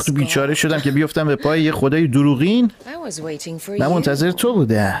بدبخت و بیچاره شدم که بیفتم به پای یه خدای دروغین. من منتظر تو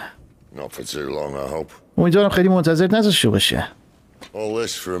بودم. Not for too long, I hope. امیدوارم خیلی منتظر نذاشته باشه. All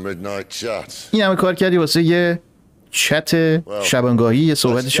this for a midnight chat. این همه کار کردی واسه یه چت شبانگاهی، یه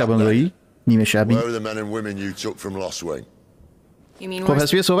صحبت شبانگاهی نیمه شبی. Where are the men and women you took from Lost Wing? خب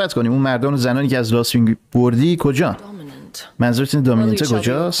پس بیا صحبت کنیم. اون مردان و زنانی که از لاست وینگ بردی کجا؟ منظورت این دامیننت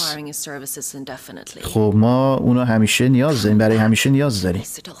کجاست؟ خب ما اونو همیشه نیاز داریم، برای همیشه نیاز داریم.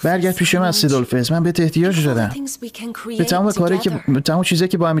 برگرد پیش من سیدولفس، من بهت احتیاج دارم. به تمام کاری که تمام چیزایی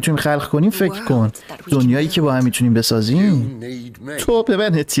که با هم میتونیم خلق کنیم فکر کن. دنیایی که با هم میتونیم بسازیم. تو به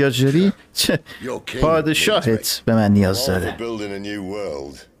من احتیاج داری؟ چه پادشاهت به من نیاز داره.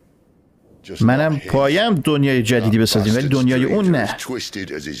 منم پایم دنیای جدیدی بسازیم ولی دنیای اون نه.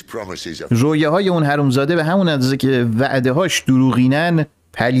 رویاهای اون حرومزاده به همون اندازه که وعده هاش دروغینن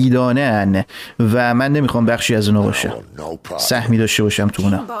پلیدانن و من نمیخوام بخشی از اونا باشم، سهمی داشته باشم تو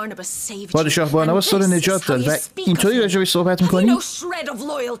اونا. پادشاه بارناباس تو رو نجات داد و اینطوری راجبش صحبت میکنی؟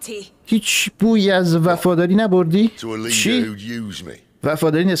 هیچ بویی از وفاداری نبردی؟ چی؟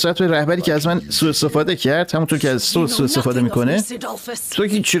 وفاداری نسبت به رهبری که از من سوء استفاده کرد همونطور که از تو سوء استفاده میکنه؟ تو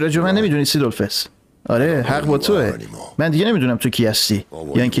هیچی راجع من نمیدونی سیدولفس. آره حق با توه. من دیگه نمیدونم تو کی هستی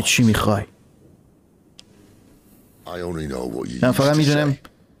یا اینکه چی میخوای. من فقط میدونم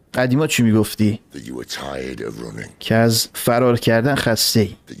قدیما چی میگفتی، که از فرار کردن خسته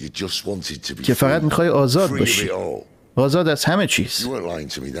ای، که فقط میخوای آزاد باشی، آزاد از همه چیز.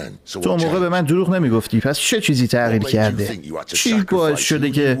 تو اون موقع به من دروغ نمیگفتی، پس چه چیزی تغییر کرده؟ چی باعث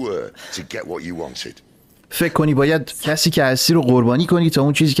شده که فکر کنی باید کسی که هستی رو قربانی کنی تا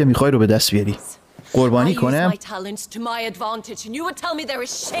اون چیزی که میخوای رو به دست بیاری؟ قربانی کنم؟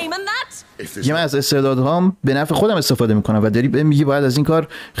 یه من از استعدادهام به نفع خودم استفاده میکنم و داری بهم میگی باید از این کار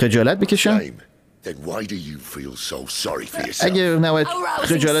خجالت بکشم؟ اگر نباید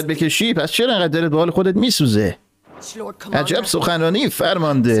خجالت بکشی پس چرا انقدر دلت به حال خودت میسوزه؟ عجب سخنرانی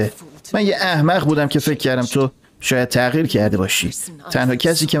فرمانده. من یه احمق بودم که فکر کردم تو شاید تغییر کرده باشی. تنها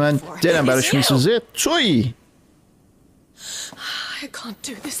کسی که من دلم براش میسوزه تویی.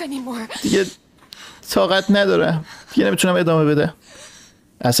 دیگه طاقت ندارم، دیگه نمیتونم ادامه بدم.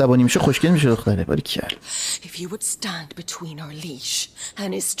 عصبانی میشه خوشگل میشه دختره. باری کرد.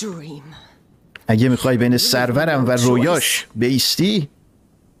 اگه میخوای بین سرورم و رویاش بیستی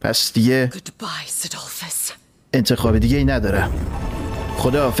پس دیگه انتخاب دیگه ای ندارم.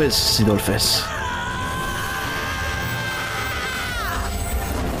 خداحافظ سیدولفس.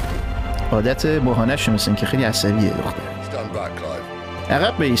 عادت بحانه‌ش مثل که خیلی عصبیه دختر.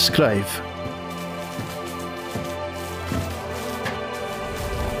 عقب بیست کلایو.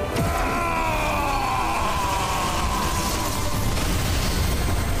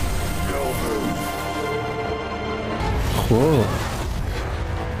 خب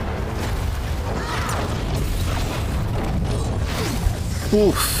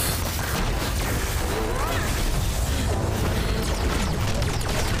اوف.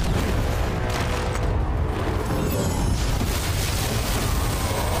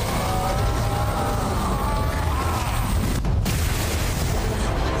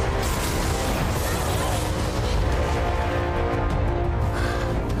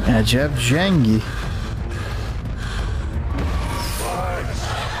 عجب جنگی.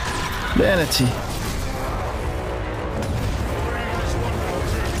 لعنتی.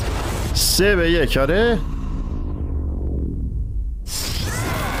 3-1. آره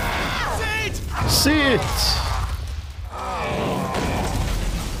سیت.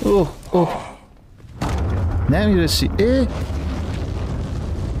 اوه اوه نمیرسی.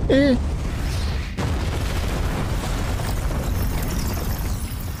 ای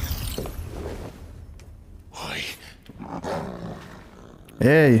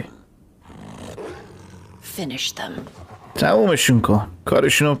Finish them. تمومشون کن،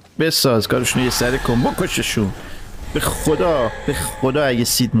 کارشونو بساز، کارشونو یه سر کن، بکششون. به خدا اگه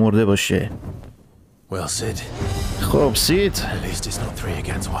سید مرده باشه. خب سید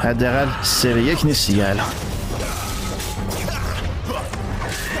حداقل 3-1 نیست دیگه الان.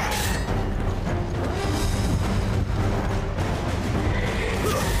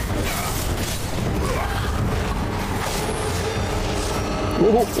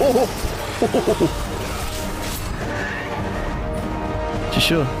 چی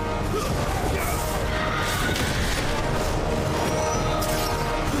شد؟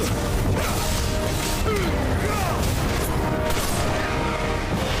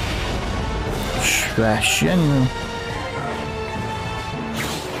 وحشی اینو.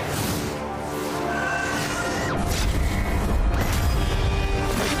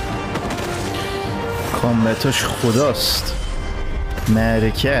 کامبتاش خداست،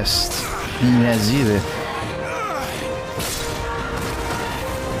 معرکه است، بی‌نظیره.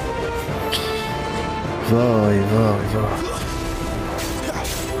 وای وای وای.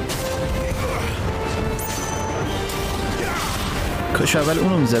 کاش اول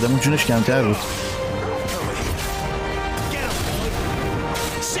اونو میزدم، اون جونش کمتر بود.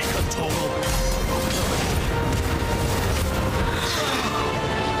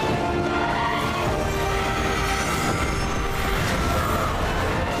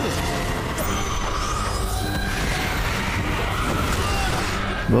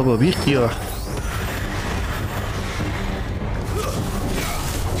 بابا بی خیار.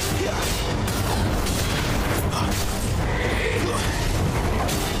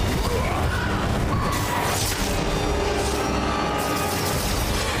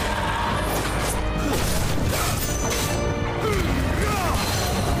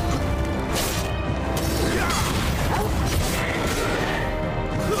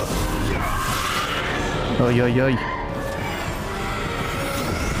 آی آی آی.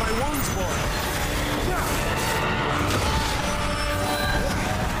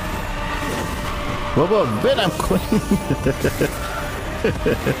 بابا برم کنیم.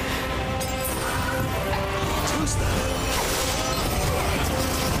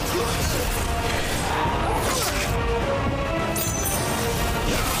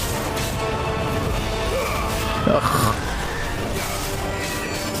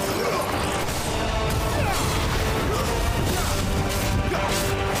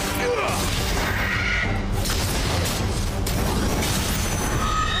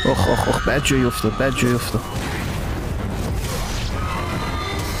 آخ اخ بد جایی افتاد، بد جایی افتاد.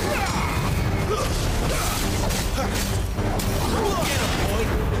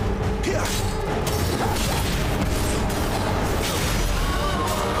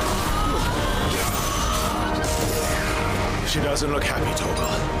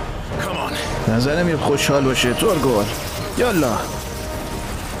 نظرم یه خوشحال باشه تورگل. یالا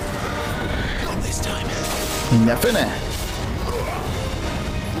این دفعه نه.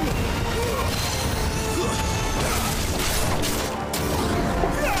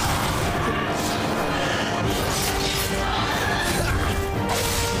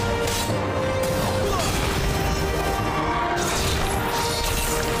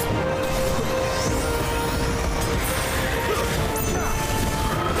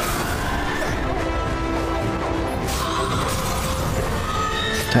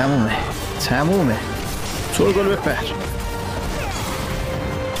 تمومه تورگل بپر.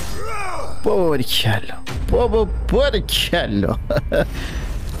 بابا باریکلا.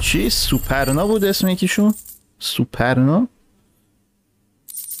 چی؟ سوپرنا بود اسم یکیشون؟ سوپرنا؟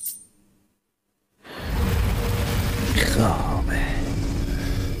 خوابه.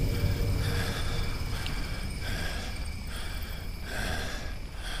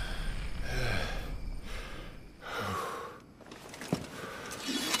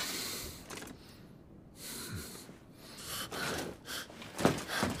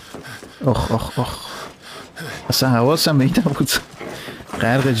 آخ اصلا حواسم به این نبود.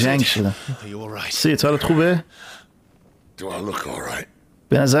 غرق جنگ شدم. سید حالت خوبه؟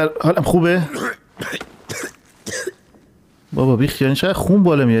 به نظر حالم خوبه؟ بابا بی خیال. چقدر خون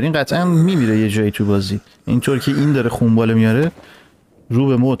بالا میاره این، قطعا میمیره یه جایی تو بازی. اینطور که این داره خون بالا میاره رو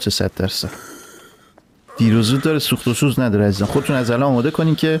به موت 100%. دیر و زود داره، سوخت و سوز نداره عزیزان. خودتون از الان آماده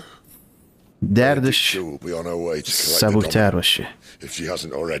کنین که دردش سبکتر باشه.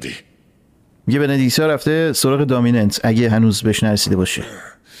 یه بندیکسیا رفته سراغ دامیننت اگه هنوز بهش نرسیده باشه.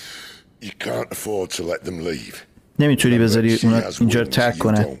 نمیتونی بذاری اونا اینجا رو ترک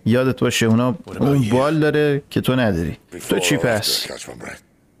کنن. یادت باشه اونا اون بال داره که تو نداری. تو چی پس؟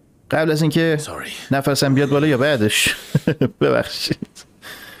 قبل از اینکه نفسم بیاد بالا یا بعدش؟ ببخشید.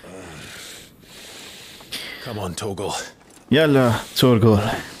 یالا تورگل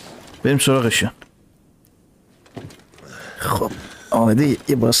بریم سراغشون. خب آمده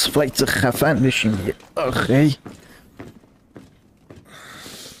یه باس فایت خفن بشیم دیگه. آخی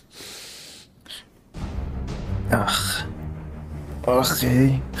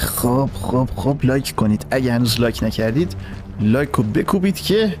آخی خب لایک کنید. اگه هنوز لایک نکردید لایک رو بکوبید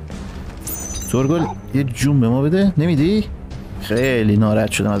که تورگل یه جون به ما بده. نمیدی؟ خیلی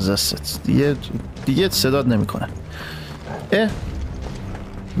ناراحت شدم از دستت. دیگه صدات نمیکنه. یه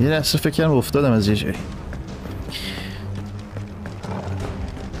لحظه فکر کردم افتادم از یه جایی.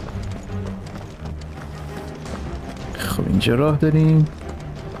 خب اینجا راه داریم.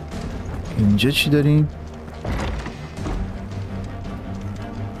 اینجا چی داریم؟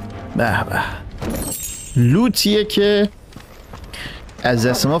 به لوتیه که از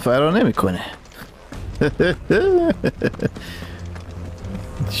دست ما فرار نمیکنه.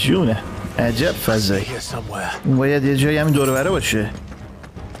 جونه عجب فضایی. اون باید یه جایی همین دور و بره باشه.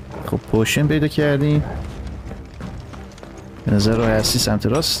 خب پوشن پیدا کردیم. به نظر راه اصلی سمت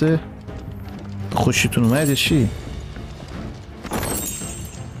راسته. خوشتون اومد یا چی؟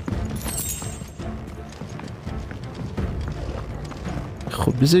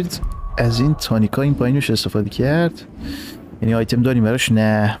 خب بذارید از این تانیکا این پایینش استفاده کرد. یعنی آیتم داریم براش؟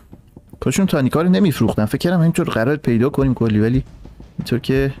 نه کاشون تانیکا رو نمیفروختن. فکر کردم همینطور قرار پیدا کنیم کلی، ولی اینطور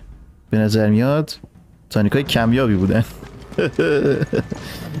که به نظر میاد تانیکای کمیابی بودن.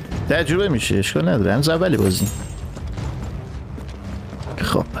 تجربه میشه، اشکال نداره، هنوز اولی بازی.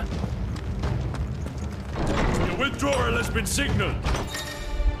 خب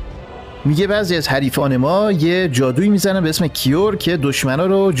میگه بعضی از حریفان ما یه جادویی میزنن به اسم کیور که دشمنا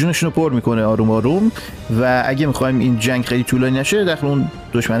رو جونشون رو پر میکنه آروم آروم، و اگه میخوایم این جنگ خیلی طولانی نشه داخل اون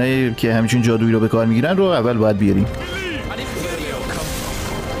دشمنایی که همچین جادویی رو به کار میگیرن رو اول باید بیاریم.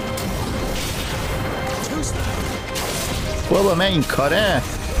 بابا من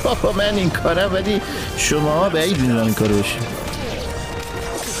این کاره ولی شما بعید میدونم این کارو بشه.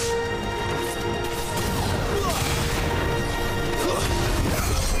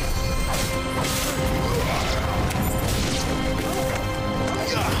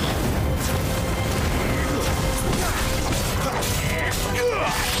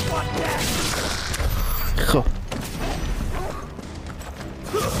 خب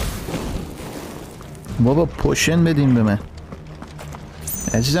بابا پوشن بدین به من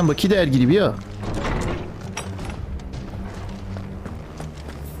عزیزم. با کی درگیری؟ بیا.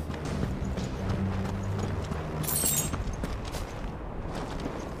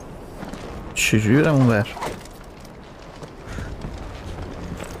 چجوری برم اون بر؟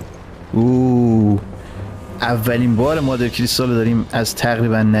 اولین بار مادر کریستال رو داریم از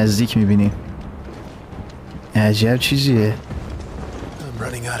تقریبا نزدیک میبینیم. عجب چیزیه.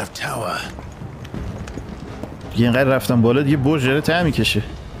 دیگه اینقدر رفتم بالا دیگه برج داره ته میکشه.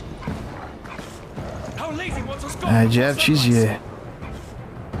 عجب چیزیه.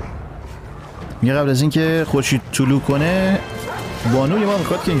 میگه قبل از اینکه خورشید طلوع کنه بانوی ما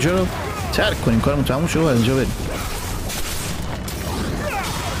میخواد که اینجا رو ترک کنیم، کارمون تموم شد و از اینجا بریم.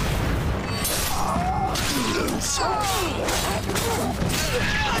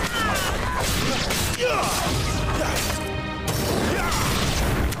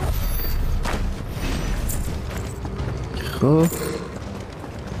 خب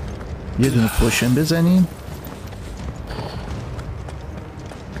یه دونه پوشن بزنیم.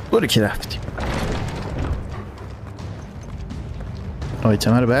 برو که رفتیم.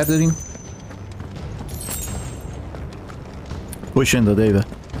 آیتمه رو برداریم. پوشن داده ایوه.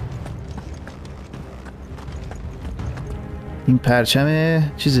 این پرچم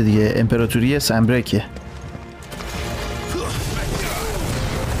چیز دیگه امپراتوری سمبرکه.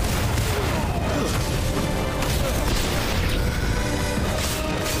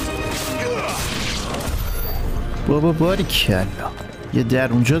 بابا باری کلا. یه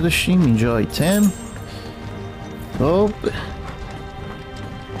در اونجا داشتیم، اینجا آیتم. خب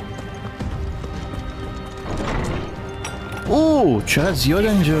اوه چقدر زیاد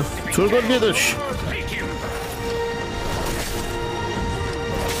اینجا. تورگل بیاداش.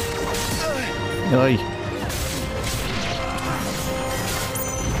 آی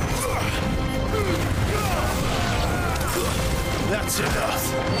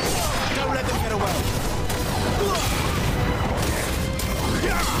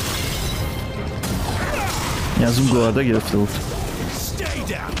از اون گاردا گرفته بود.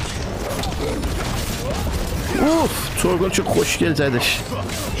 اوف تورگل چه خوشگل زدش.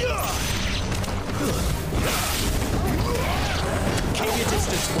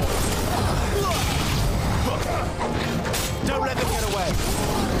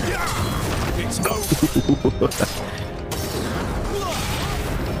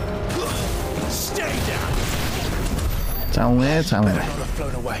 تمومه.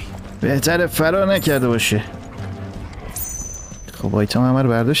 بهتره فرار نکرده باشه. خب آیتم همه رو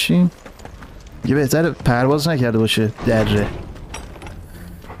برداشتیم. یه بهتره پرواز نکرده باشه دره،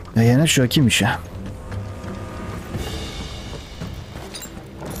 یعنی شاکی میشم.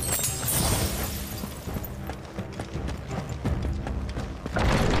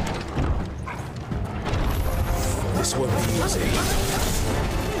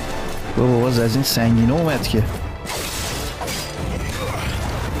 بابا باز از این سنگینه اومد که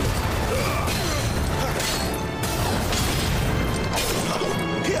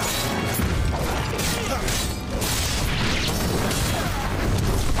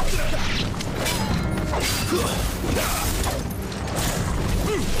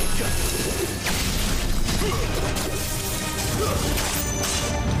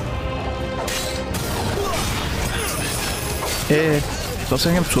تاسه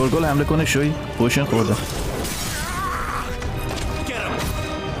هنگم تورگل حمله کنه شوی پوشن خورده.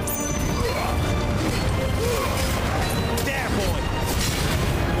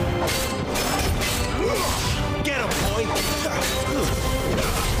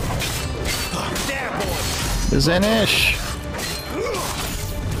 بزنش.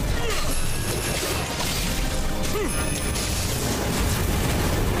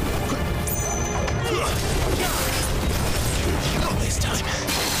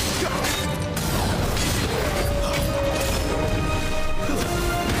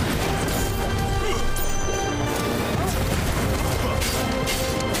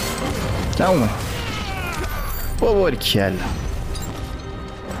 تمومه. بابا کلا.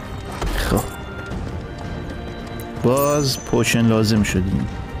 خب باز پوشن لازم شدیم.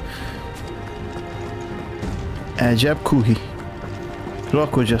 عجب کوهی.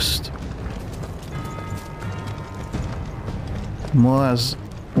 راه کجاست؟ ما از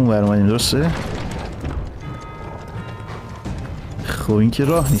اون ور اومدیم درسته؟ خب این که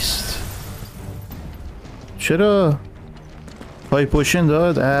راه نیست. چرا؟ های پوشن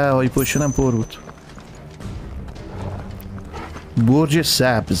داد؟ های پوشن هم پر بود. برج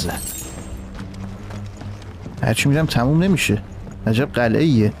سبز. هرچی میرم تموم نمیشه. عجب قلعه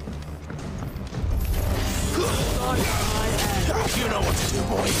ایه.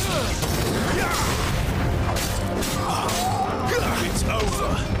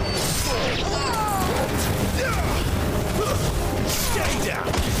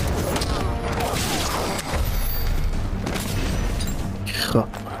 خب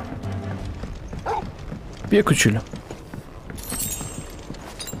بیا کوچولو.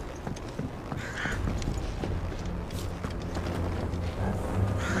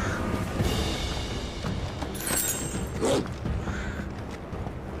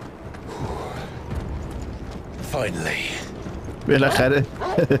 بالاخره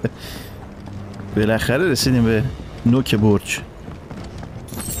بالاخره رسیدیم به نوک برج.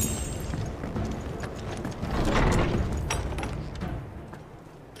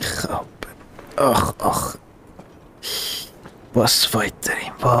 خب آخ باس فایت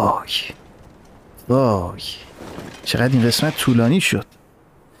داریم. وای چقدر این قسمت طولانی شد.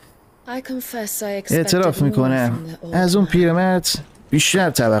 اعتراف میکنم از اون پیرمرد بیشتر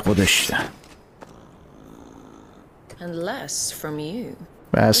توقع داشتم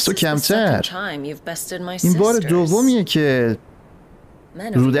و از تو کمتر. این بار دومیه که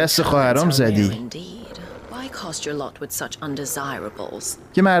رو دست خواهرام زدی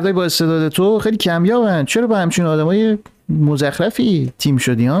که مردای با استعداد تو خیلی کمیابن. چرا با همچین آدمای مزخرفی تیم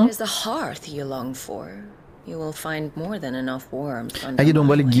شدی ها؟ اگه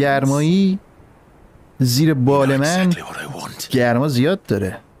دنبال گرمایی زیر بال من گرما زیاد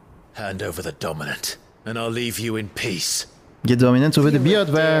داره. یه دامیننت رو بده بیاد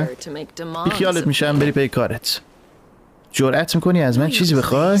و بی خیالت میشم بری پی کارت. جرأت میکنی از من چیزی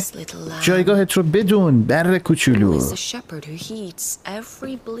بخوای؟ جایگاهت رو بدون بره کوچولو.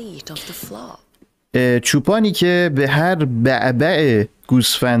 چوپانی که به هر بعبع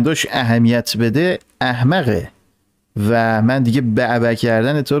گوسفنداش اهمیت بده احمقه و من دیگه بعبع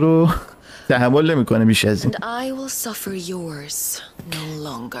کردن تو رو تحمل نمیکنه بیش از این.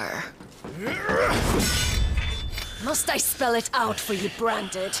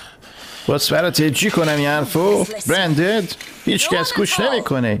 باز برات هجی کنم این حرفو؟ برندد؟ هیچ کس گوش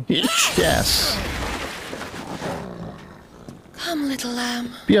نمیکنه. هیچ کس.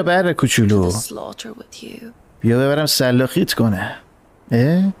 بیا بره کوچولو. بیا ببرم سلاخیت کنه.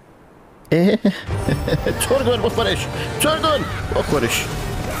 تورگل بخورش، تورگل بخورش.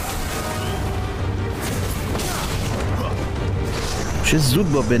 چه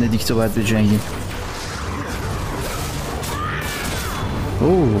زود با بندیکتو باید به جنگیم.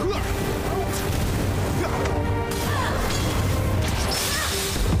 اوه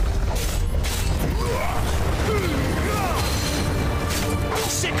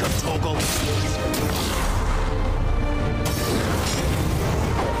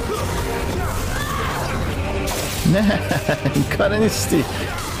نه این کاره نیستی،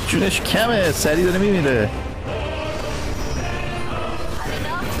 جونش کمه، سریع داره میمیره.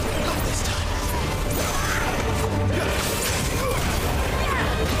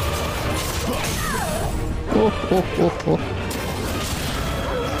 اوه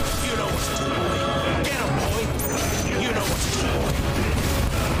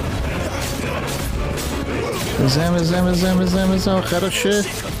بزن آخراشه،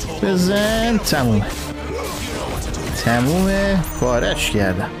 بزن. تمومه پارش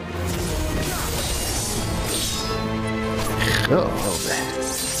کردم. خب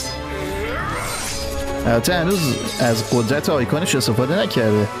البته هنوز از قدرت آیکونش استفاده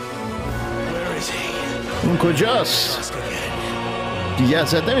نکرده. اون کجاست؟ دیگه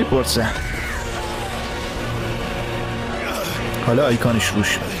ازت نمیپرسن. حالا آیکونش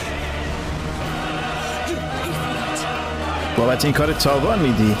روش بابت این کار تاوان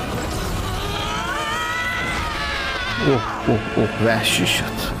میدی. اوه وحشی شد.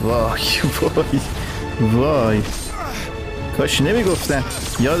 وای کاش نمیگفتن،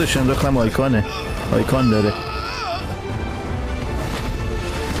 یادش انداختم آیکون داره.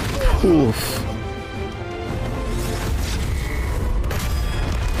 اوف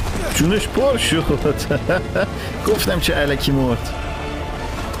جونش پر شد. گفتم چه الکی مرد.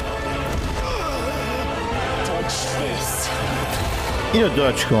 اینو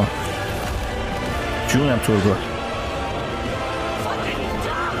داج کن. جونم تورگل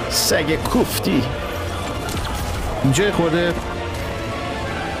سگ کوفتی. اینجا خورده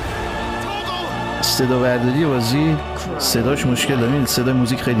صدا برداری بازی صداش مشکل داره. صدای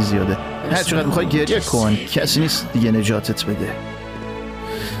موزیک خیلی زیاده. هر چقدر میخوای گریه کن، کسی نیست دیگه نجاتت بده.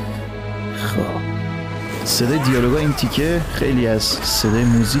 خب صدای دیالوگا این تیکه خیلی از صدای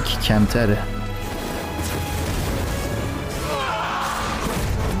موزیک کمتره.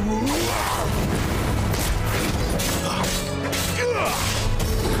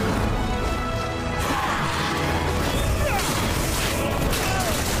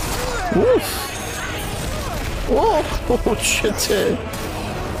 اوه چته.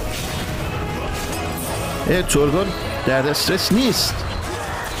 تورگل در دسترس نیست.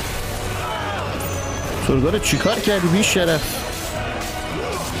 تورگل چیکار کردی بی شرف؟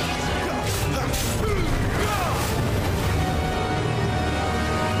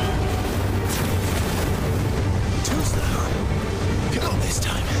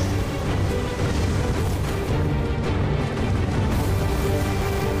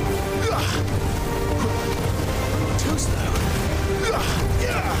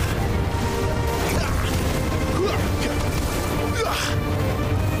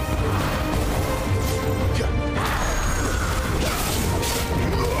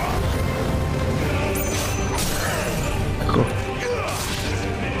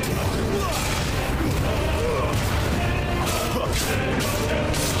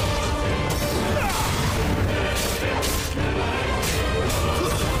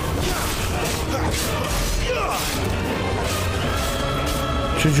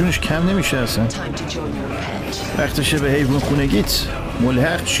 چه جونش کم نمیشه اصلا. وقتشه به حیوان خونگیت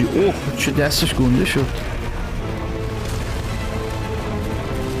ملحق چی. اوه چه دستش گنده شد.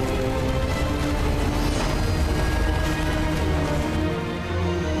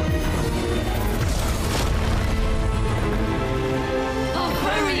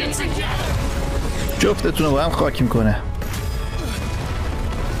 جفتتون رو با هم خاک میکنه.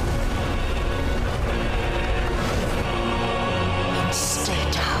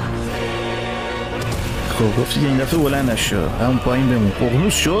 خب گفتی که این دفعه بلند نشد، همون پایین بمون.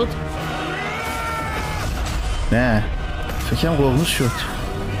 ققنوس شد؟ نه فکرم ققنوس شد.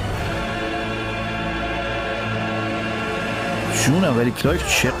 جونم ولی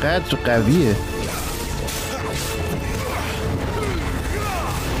کلایف چقدر قویه.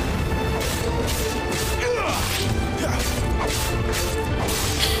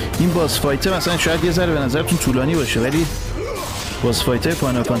 این باس فایته مثلا شاید یه ذره به نظرتون طولانی باشه، ولی باس فایته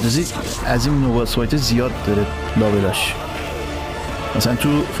فاینال فانتزی از این نوع باس فایته زیاد داره لابلاش. مثلا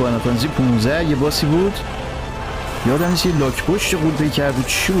تو فاینال فانتزی 15 یه باسی بود یادم نیست، یه لاک پشت قولپی کرد بود.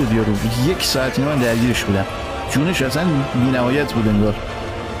 چی بود یارو؟ 1 ساعت اینا من درگیرش بودم. جونش اصلا بی‌نهایت بود انگار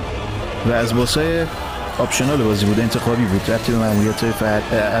و از باسای آپشنال بازی بود، انتخابی بود، ربطی به معمولیت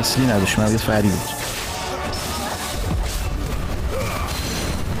اصلی نداشت، معمولیت فرعی بود.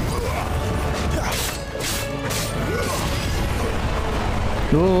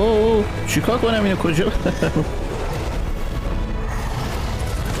 اوه چیکار کنم اینو کجا برم؟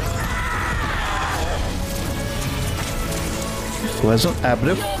 خب از اون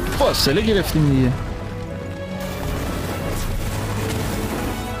ابره فاصله گرفتیم دیگه.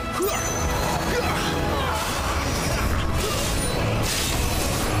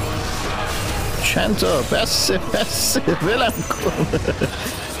 چند تا بسه ولم کن.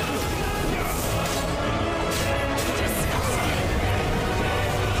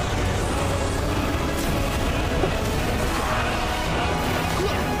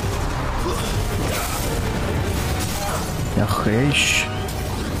 یا خیش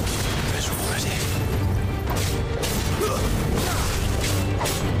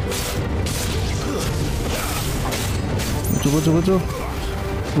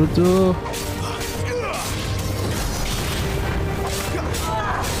بودو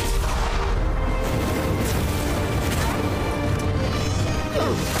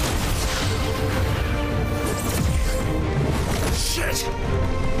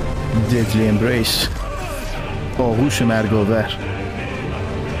Deadly Embrace آغوش مرگاور.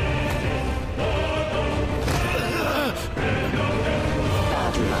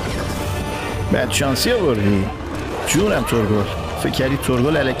 بد شانسی آوردی جونم ترگل. فکر کردی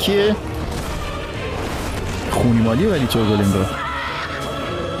ترگل الکیه؟ خونی مالیه ولی ترگل این بار.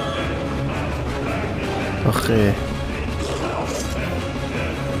 آخه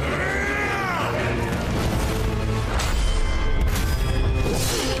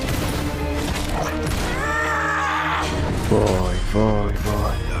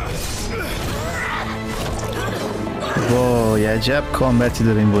وای عجب کامبتی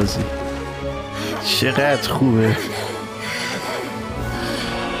داره این بازی، چقدر خوبه.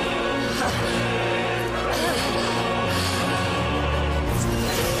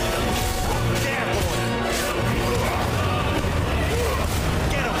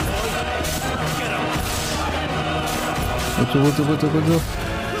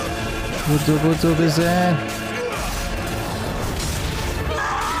 بودو بزن.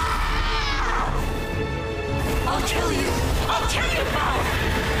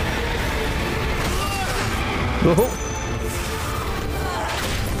 اوه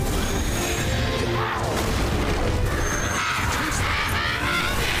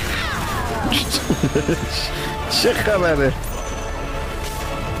چه خبره؟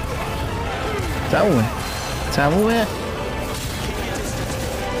 تمومه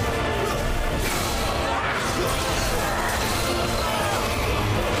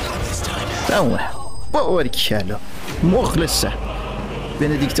باوری کلا مخلصه.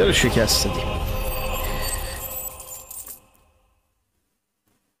 بندیکتا رو شکست دادیم.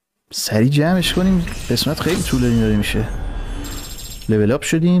 سریع جمعش کنیم، قسمت خیلی طولانی داره میشه. لول اپ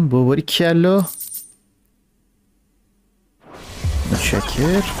شدیم باوری کلا.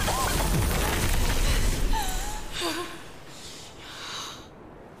 متشکر.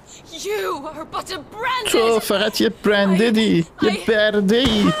 تو فقط یه برنددی، یه برده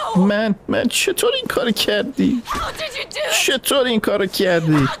ای. من چطور این کارو کردی؟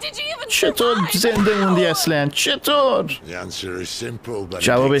 چطور زنده موندی اصلا؟ چطور؟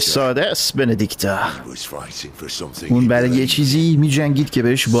 جوابش ساده است بندیکتا. اون برای یه چیزی می جنگید که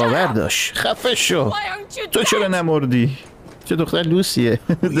بهش باور داشت. خفه شو. تو چرا نمردی؟ چه دختر لوسیه.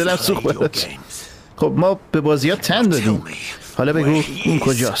 دلم سوخت براش. خب ما به بازی ها تن دادیم، حالا بگو اون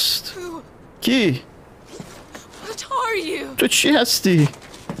کجاست؟ کی؟ تو چی هستی؟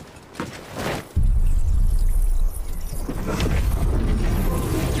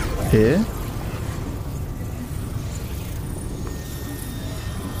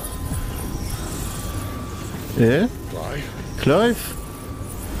 کلایف؟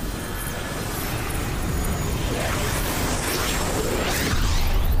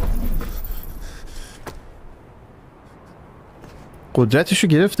 قدرتشو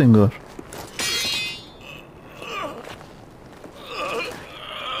گرفت انگار.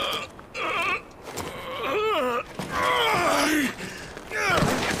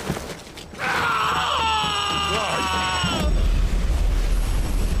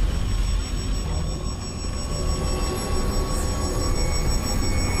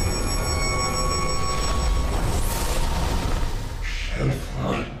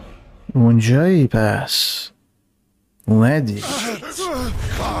 اونجایی پس اومدی.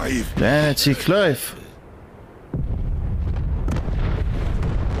 لعنتی کلایف.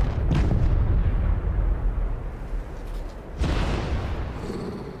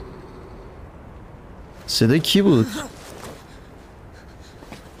 صدای کی بود؟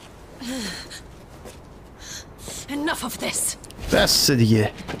 بس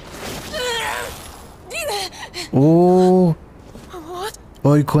دیگه. اوه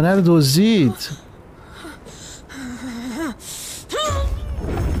آیکونه رو دزدید.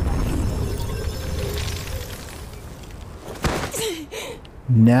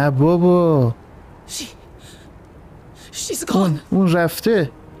 نه بابا اون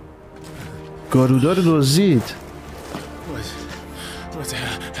رفته. گارودا رو دزدید.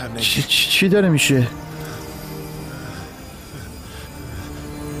 چی داره میشه؟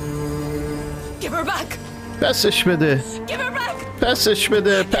 پسش بده. پسش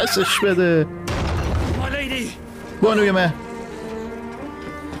بده. پسش بده. بانوی من.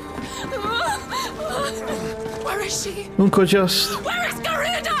 اون کجاست؟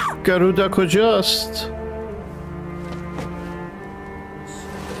 گارودا کجاست؟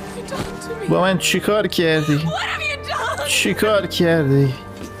 با من چی کار کردی؟ چی کار کردی؟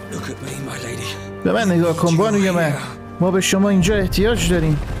 به من نگاه کن بانوی من. ما به شما اینجا احتیاج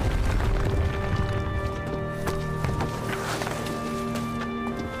داریم.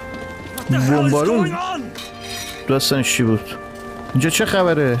 بمبارون داستانش چی بود؟ اینجا چه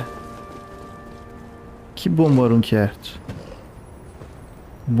خبره؟ کی بمبارون کرد؟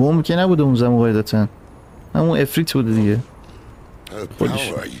 بمب که نبوده اون زمان قاعدتا، همون افریت بوده دیگه.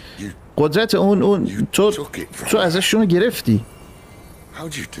 خودش قدرت اون تو ازشونو گرفتی.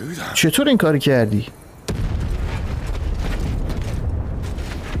 چطور این کاری کردی؟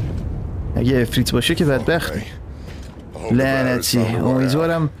 اگه افریت باشه که بدبختی. لعنتی.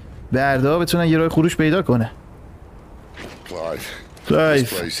 امیدوارم برده بتونن یه راه خروج پیدا کنه.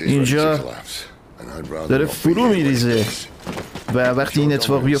 کلایف اینجا داره فرو میریزه و وقتی این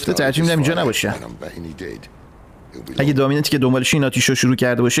اتفاق بیفته ترجیح میدم اینجا نباشه. اگه دامینتی که دنبالش این آتیشو شروع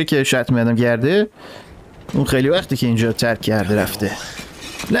کرده باشه که شرط میدم گرده، اون خیلی وقتی که اینجا ترک کرده رفته.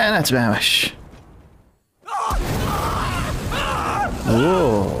 لعنت به همش.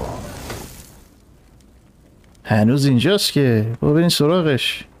 اوه هنوز اینجاست که با برین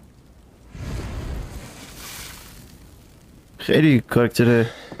سراغش. خیلی کاراکتر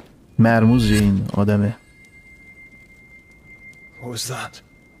مرموزی این آدمه.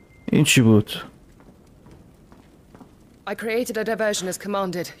 این چی بود؟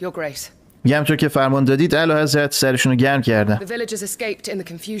 میگم همطور که فرمان دادید اعلی حضرت سرشون رو گرم کردن.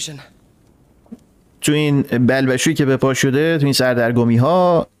 تو این بلبشویی که به پا شده، تو این سردرگمی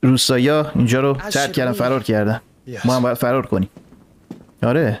ها، روستایی ها اینجا رو ترک کردن، فرار کردن. ما هم باید فرار کنیم.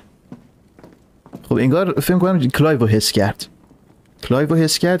 آره خب انگار فکر کنم کلایو رو حس کرد.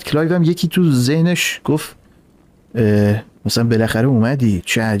 کلایو هم یکی تو ذهنش گفت مثلا بالاخره اومدی،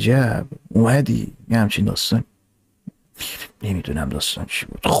 چه عجب اومدی، یه همچین داستان. نمیدونم داستان چی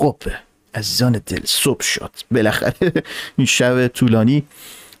بود. خب عزیزان دل صبح شد بالاخره. این شب طولانی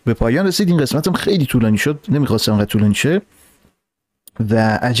به پایان رسید. این قسمت هم خیلی طولانی شد، نمیخواستم انقدر طولانی شه و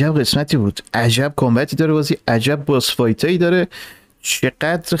عجب قسمتی بود. عجب کامبتی داره بازی، عجب باس فایتایی داره.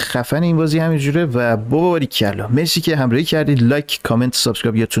 چقدر خفن این بازی همینجوره و بابا باریکلا. مرسی که همراهی کردید. لایک، کامنت،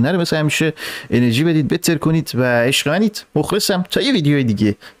 سابسکرایب یادتون نره. مثل همیشه انرژی بدید، بهتر کنید و عشق منید. مخلصم. تا یه ویدیو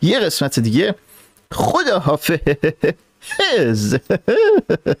دیگه، یه قسمت دیگه. خدا حافظ.